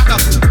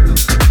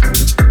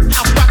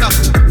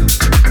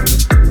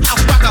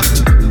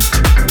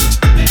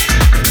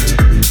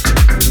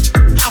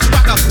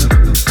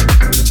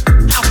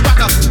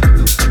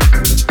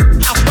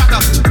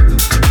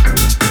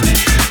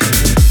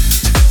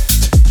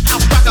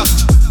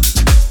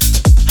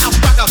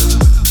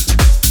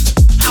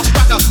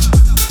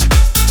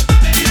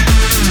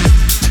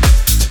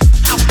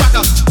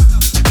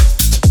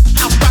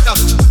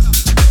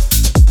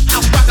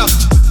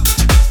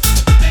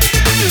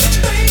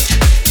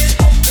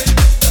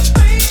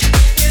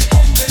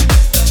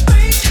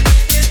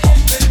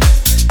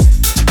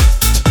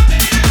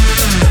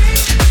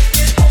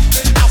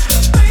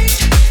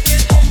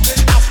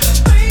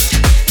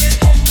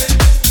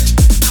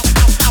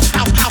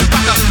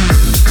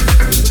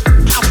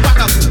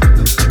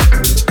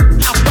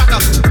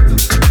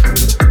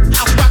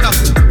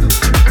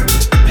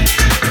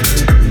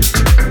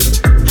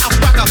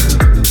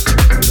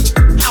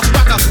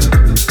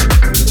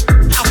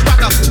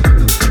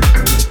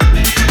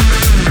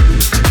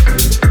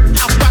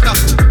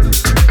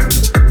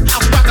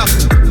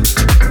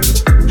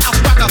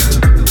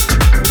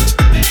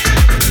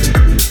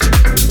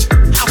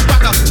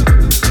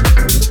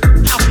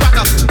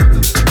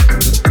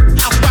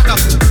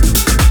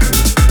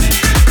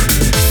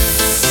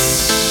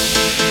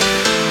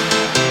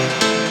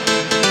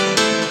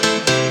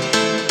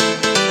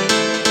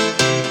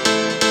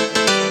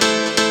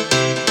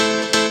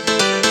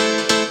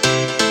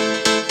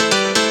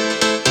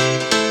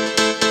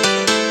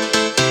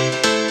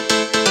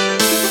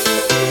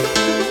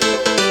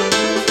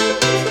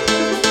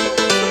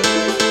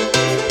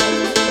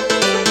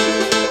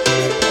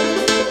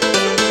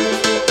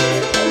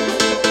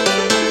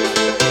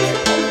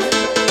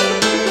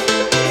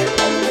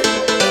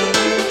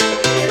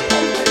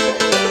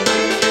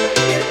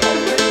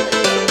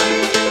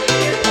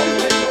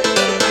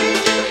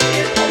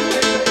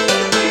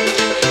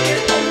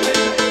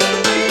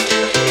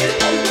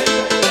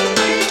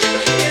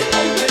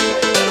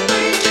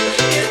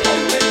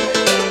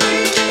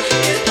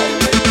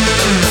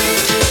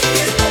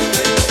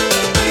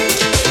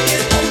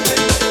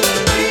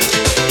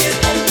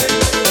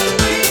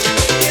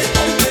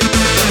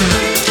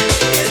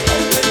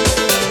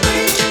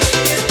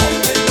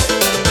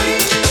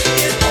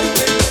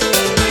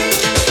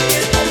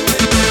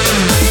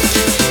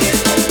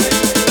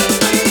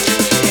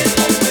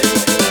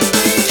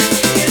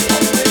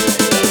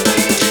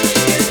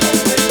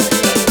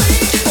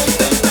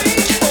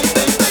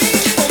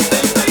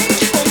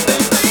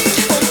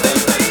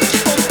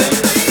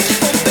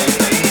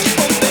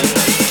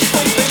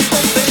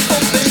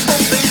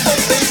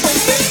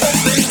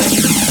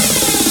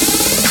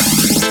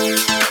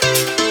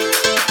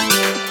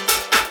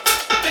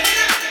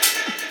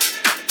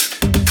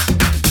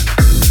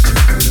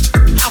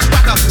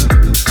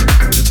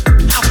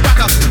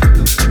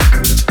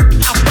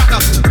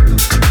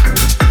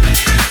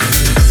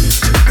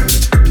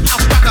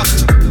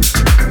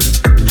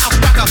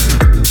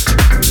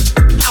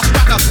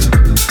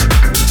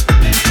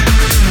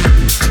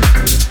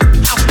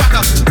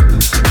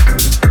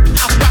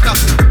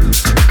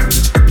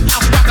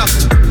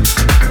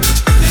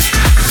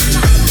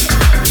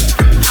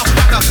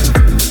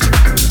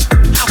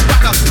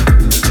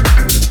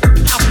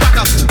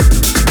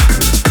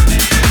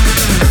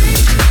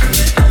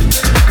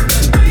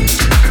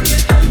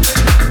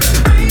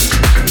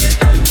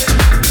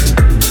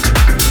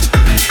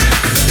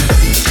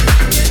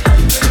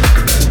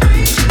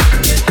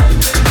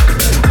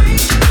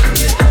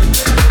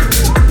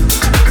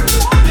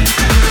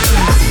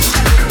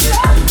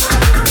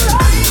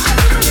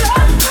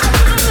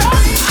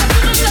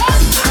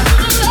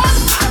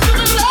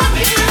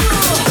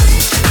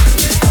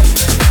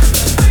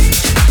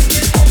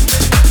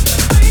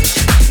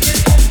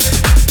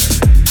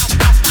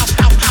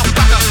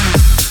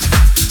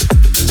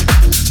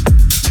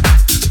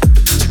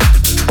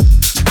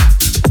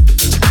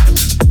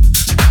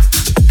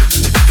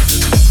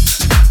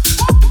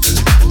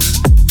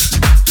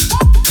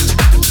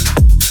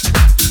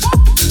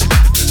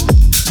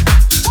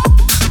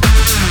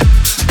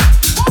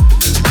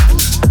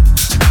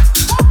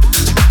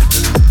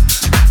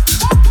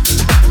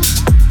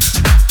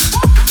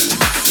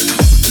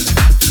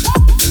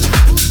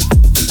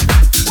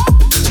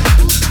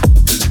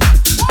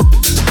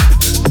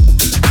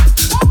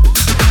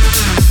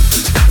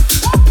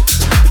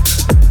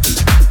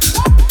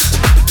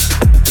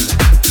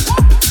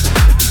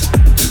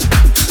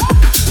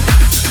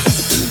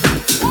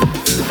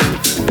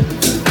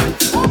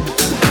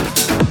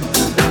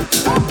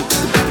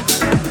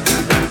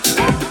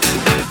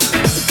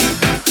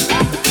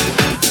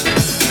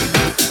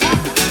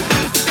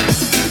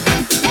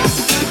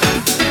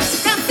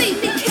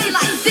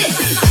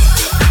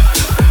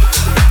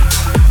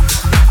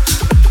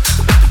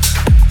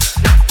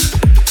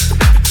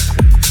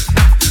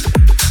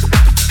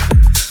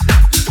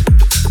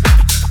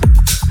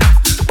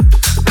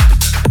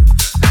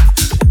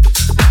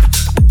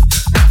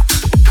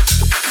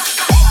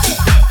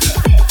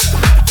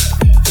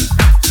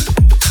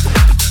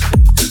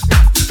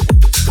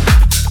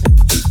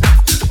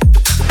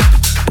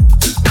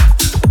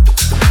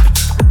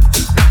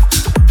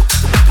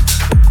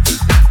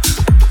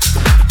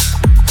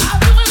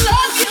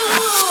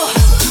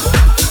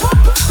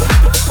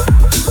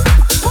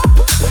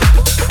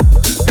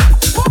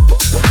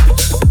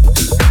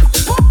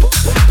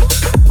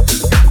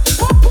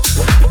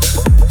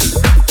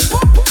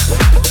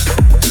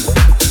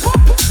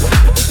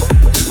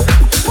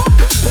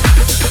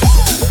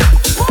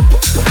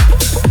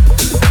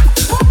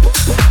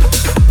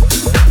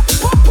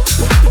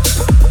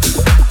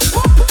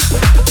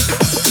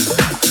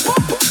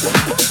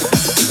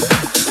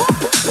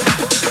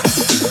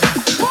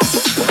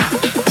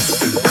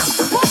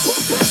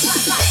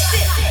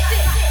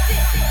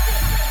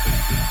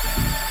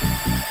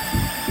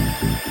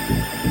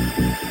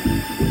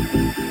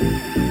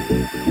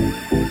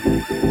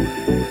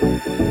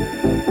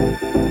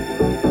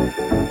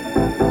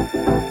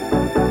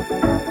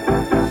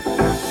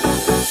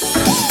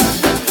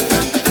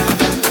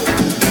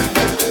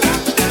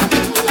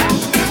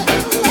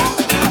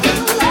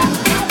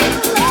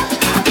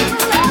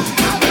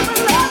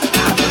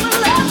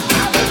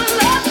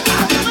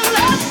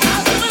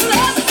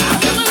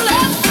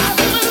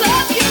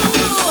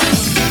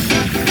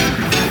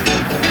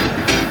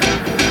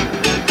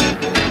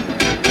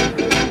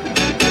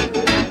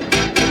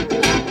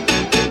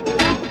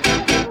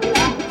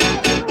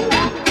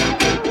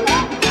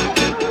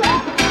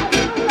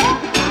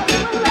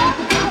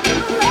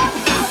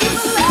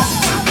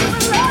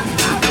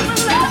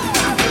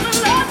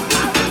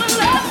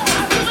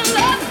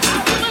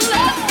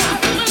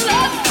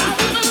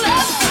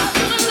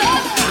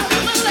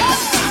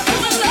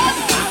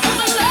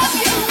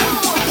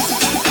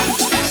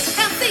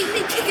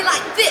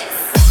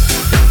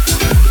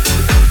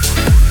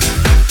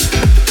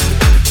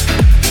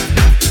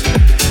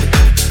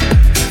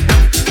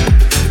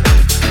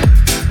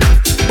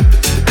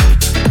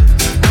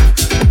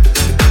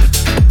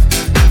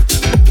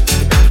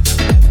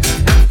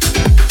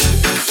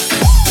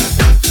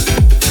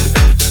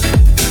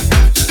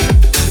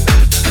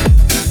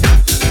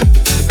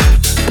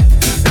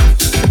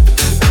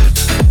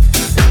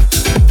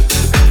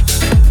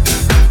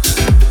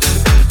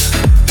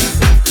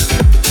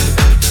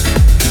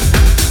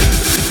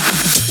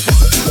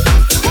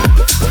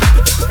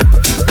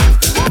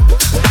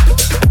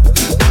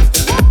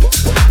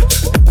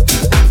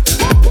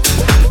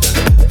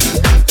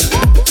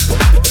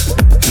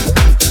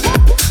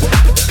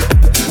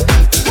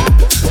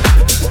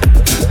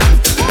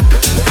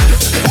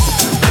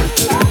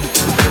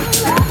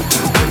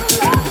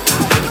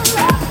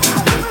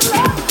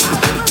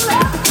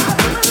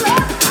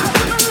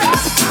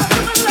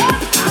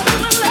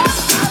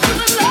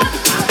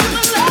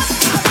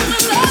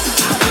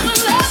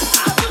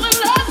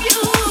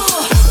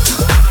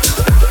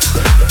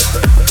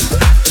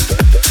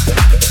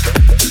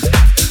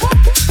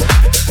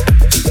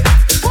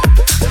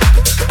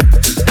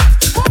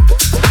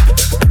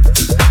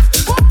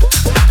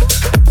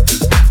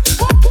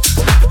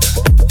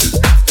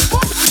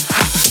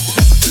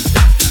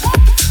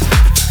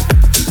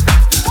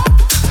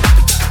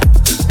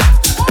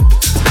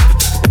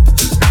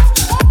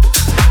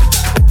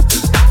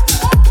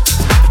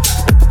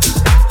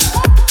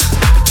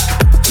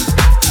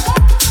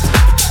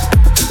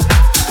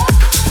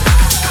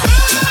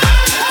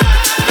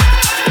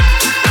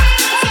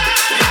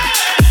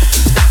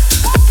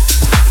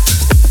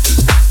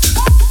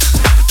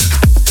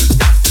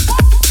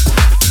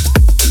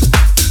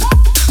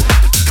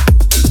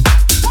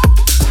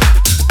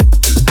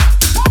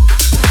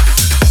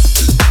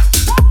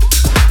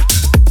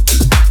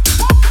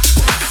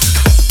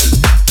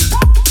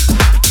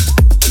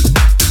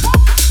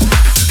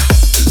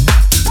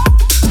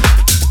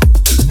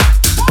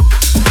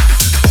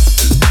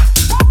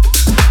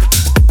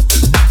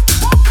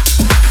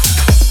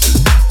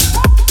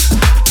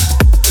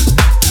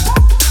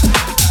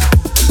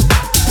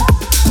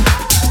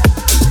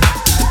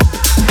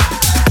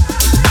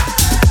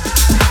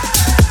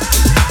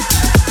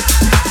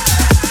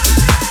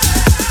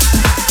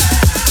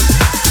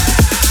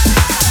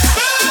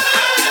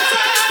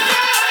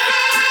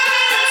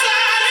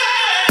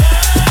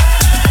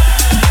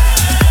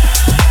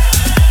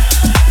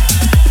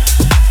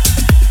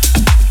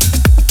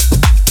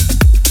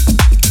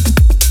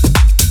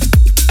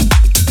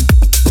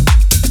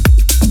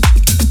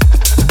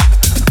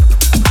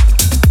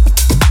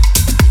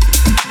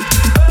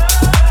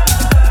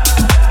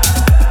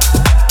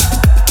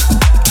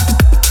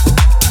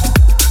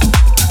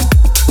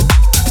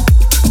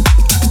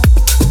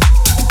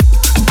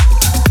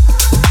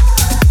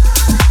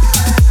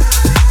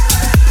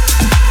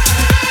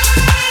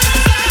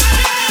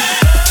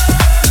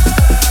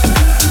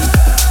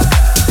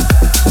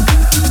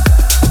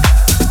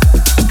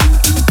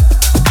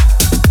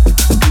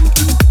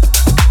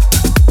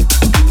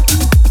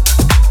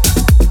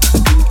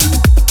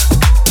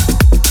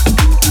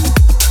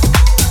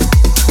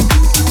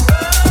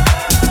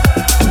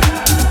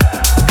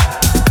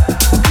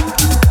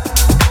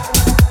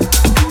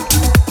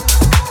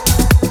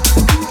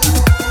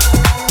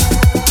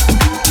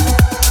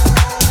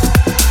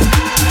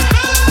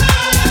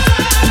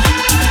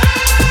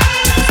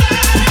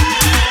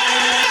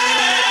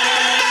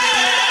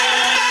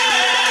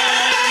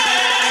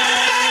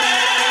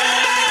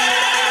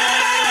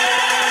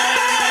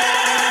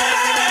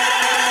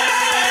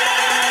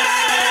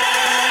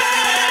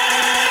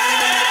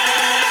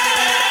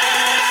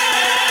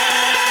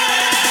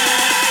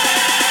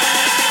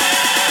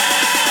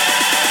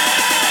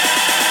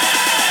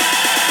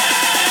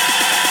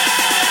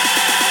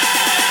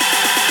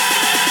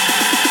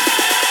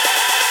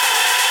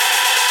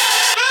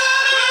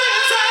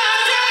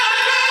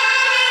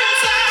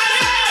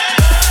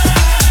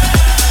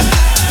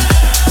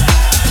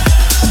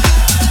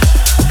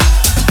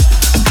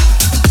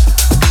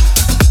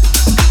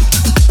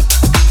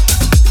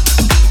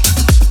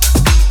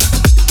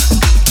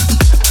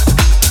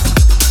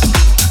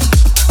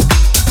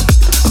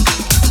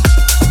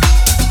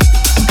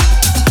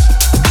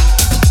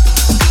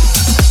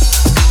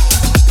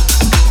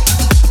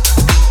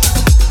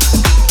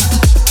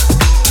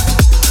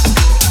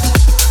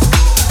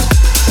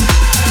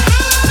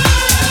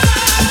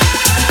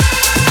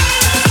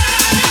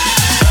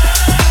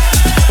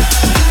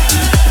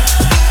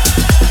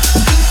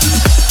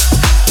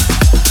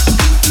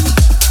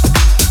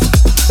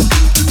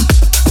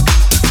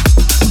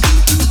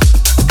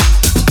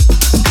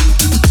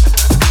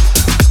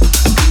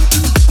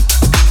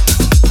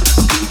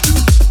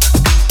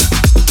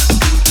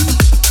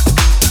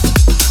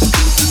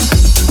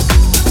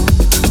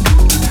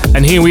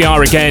 here we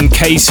are again,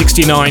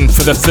 K69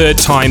 for the third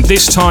time,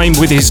 this time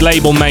with his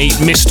label mate,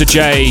 Mr.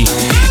 J.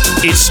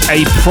 It's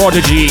a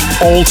Prodigy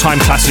all-time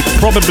classic,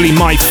 probably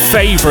my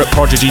favourite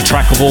Prodigy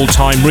track of all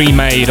time,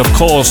 remade. Of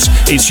course,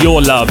 it's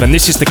Your Love, and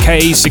this is the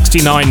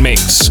K69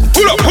 mix.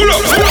 Pull up, pull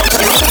up, pull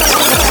up.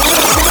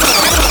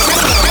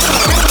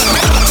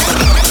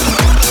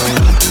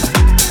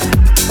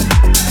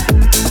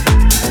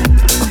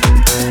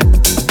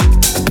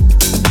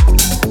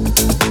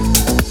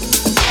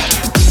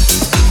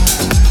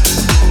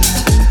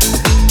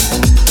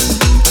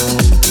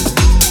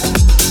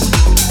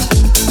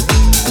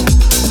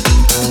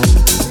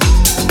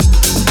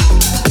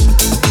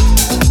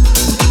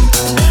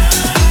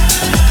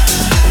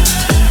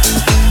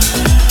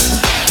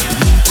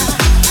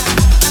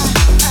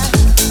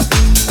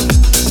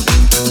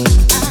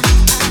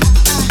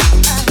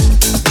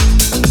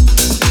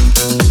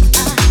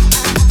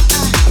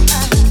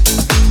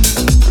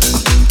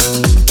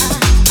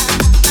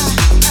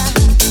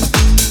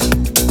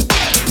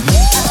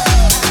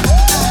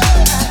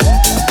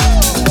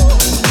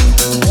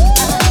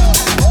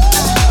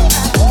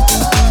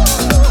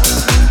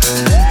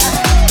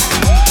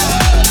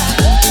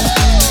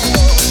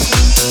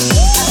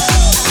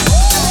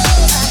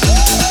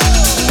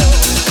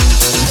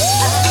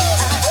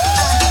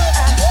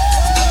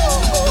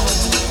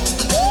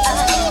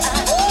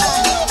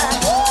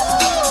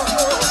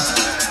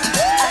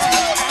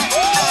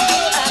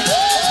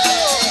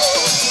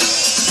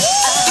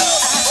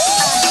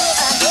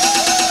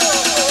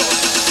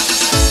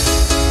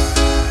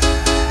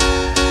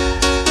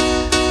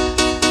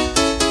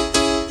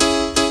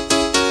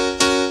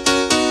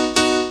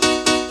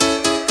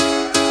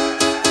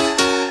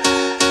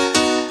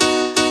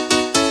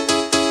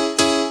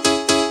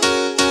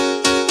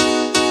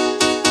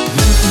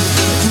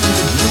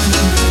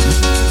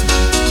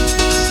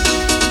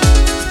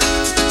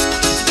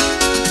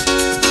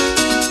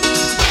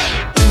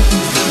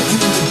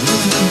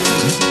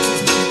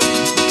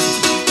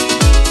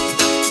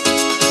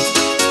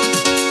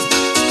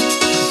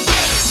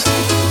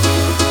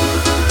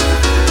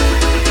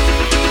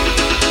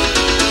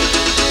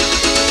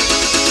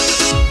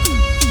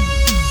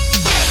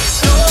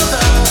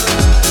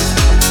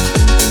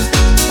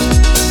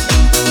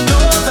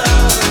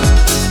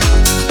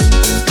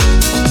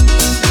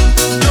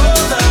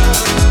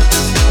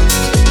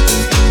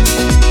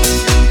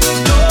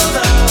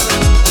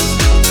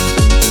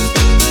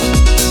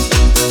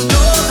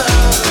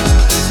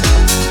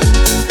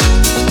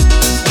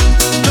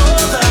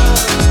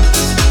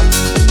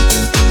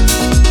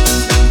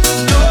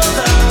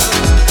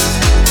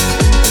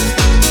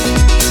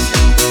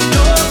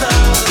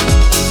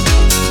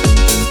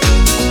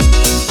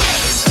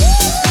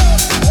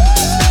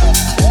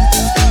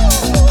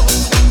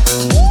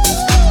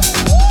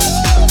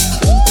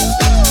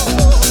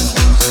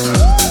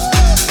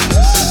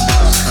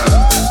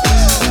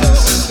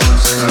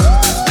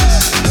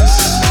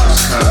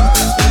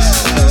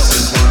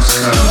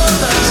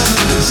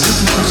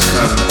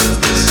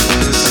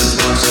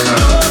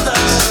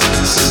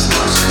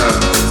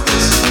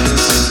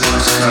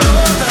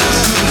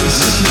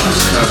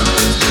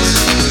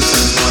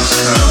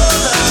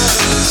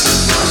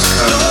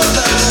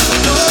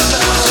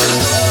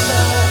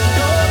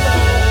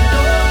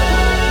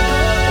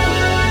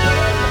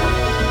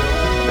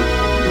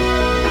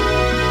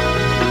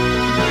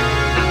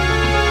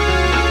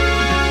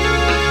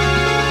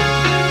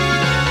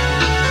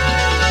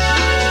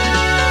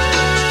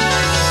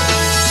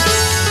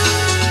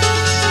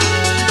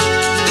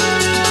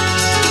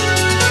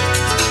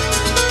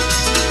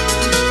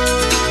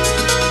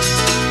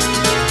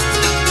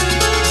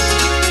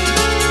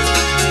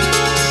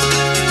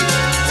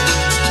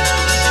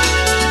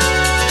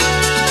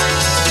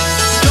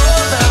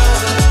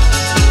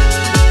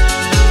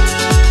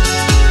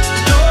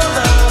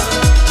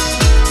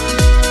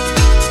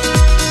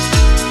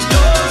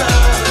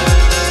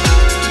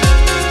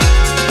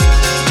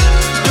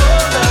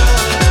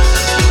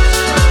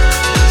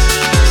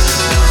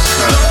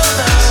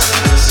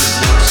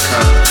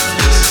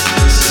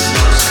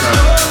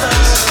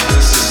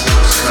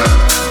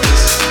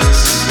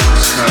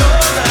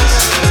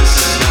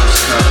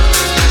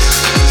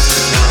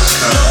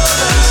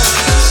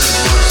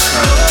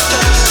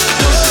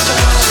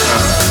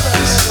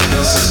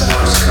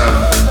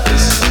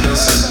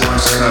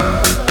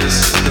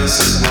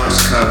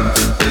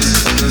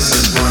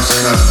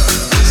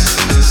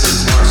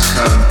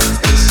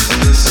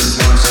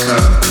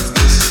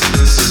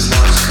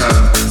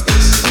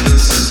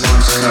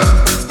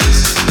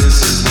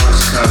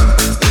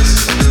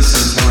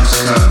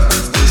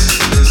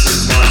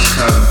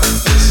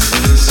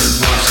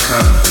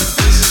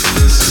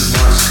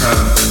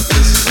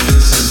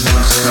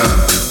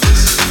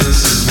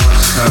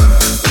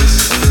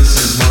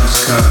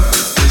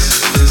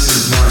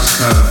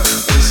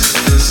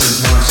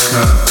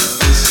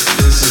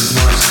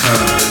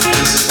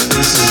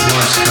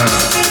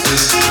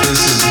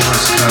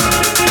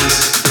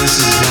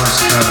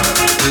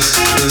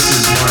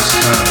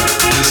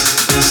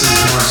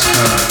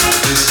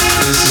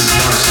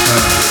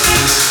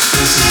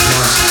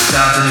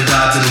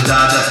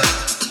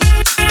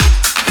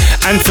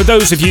 And for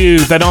those of you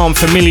that aren't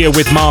familiar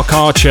with Mark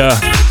Archer,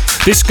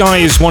 this guy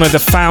is one of the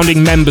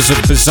founding members of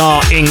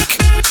Bizarre Inc.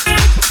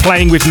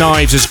 Playing with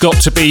Knives has got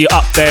to be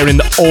up there in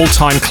the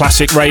all-time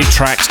classic rave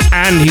tracks,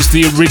 and he's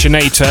the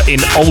originator in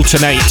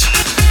Alternate.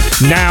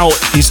 Now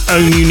his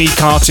own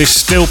unique artist,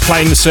 still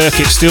playing the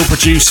circuit, still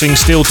producing,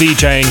 still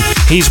DJing.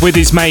 He's with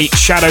his mate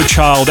Shadow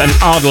Child and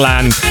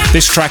Ardalan.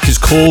 This track is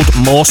called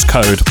Morse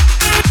Code.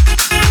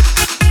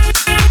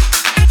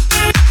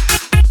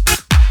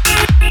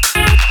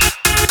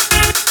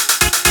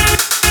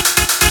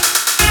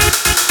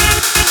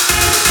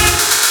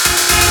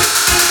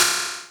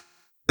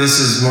 This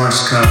is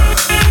Morse Code.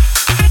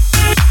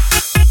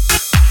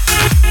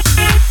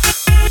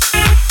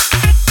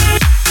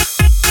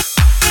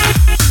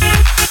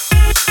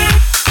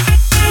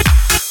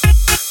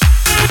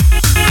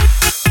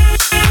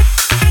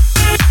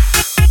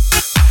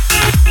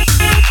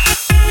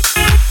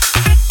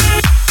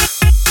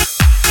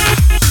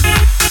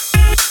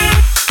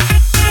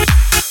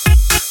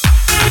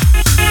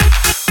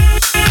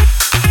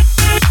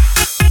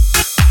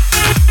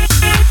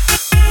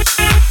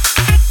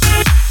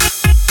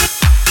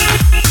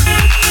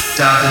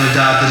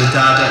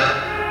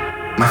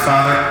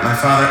 My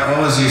father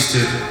always used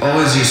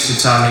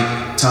to tell me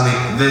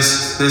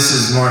this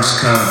is Morse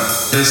code.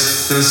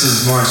 This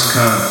is Morse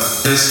code.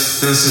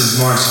 This is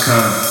Morse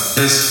code.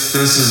 This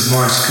is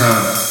Morse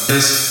code.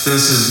 This is Morse code.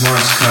 This is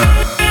Morse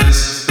code.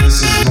 This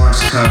is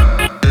Morse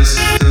code. This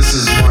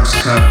is Morse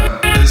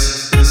code. This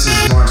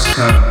is Morse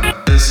code.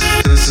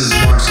 This is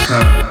Morse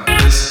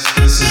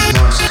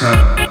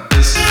code.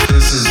 This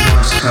is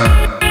Morse code.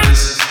 This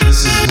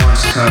is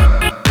Morse code.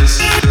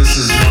 This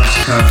is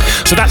Morse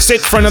code. So that's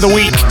it for another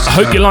week. I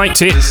hope you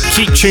liked it.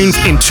 Keep tuned.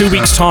 In 2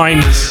 weeks'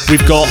 time,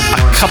 we've got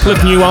a couple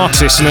of new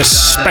artists and a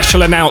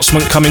special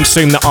announcement coming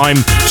soon that I'm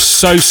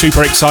so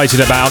super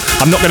excited about.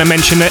 I'm not going to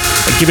mention it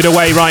and give it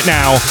away right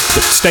now,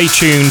 but stay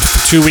tuned for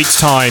 2 weeks'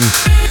 time.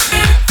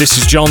 This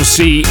is John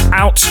C.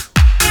 out.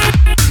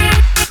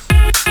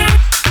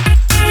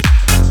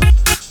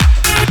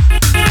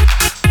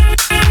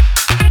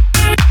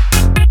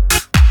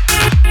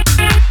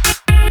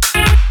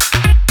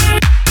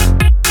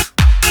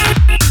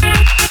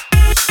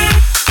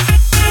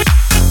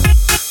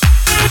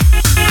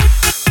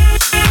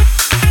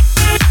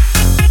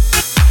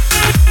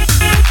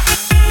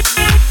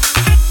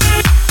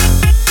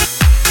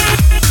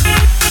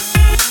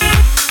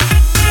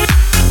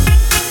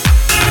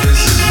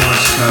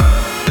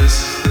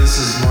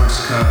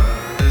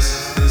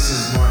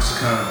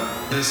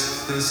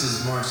 This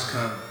is Morse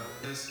code.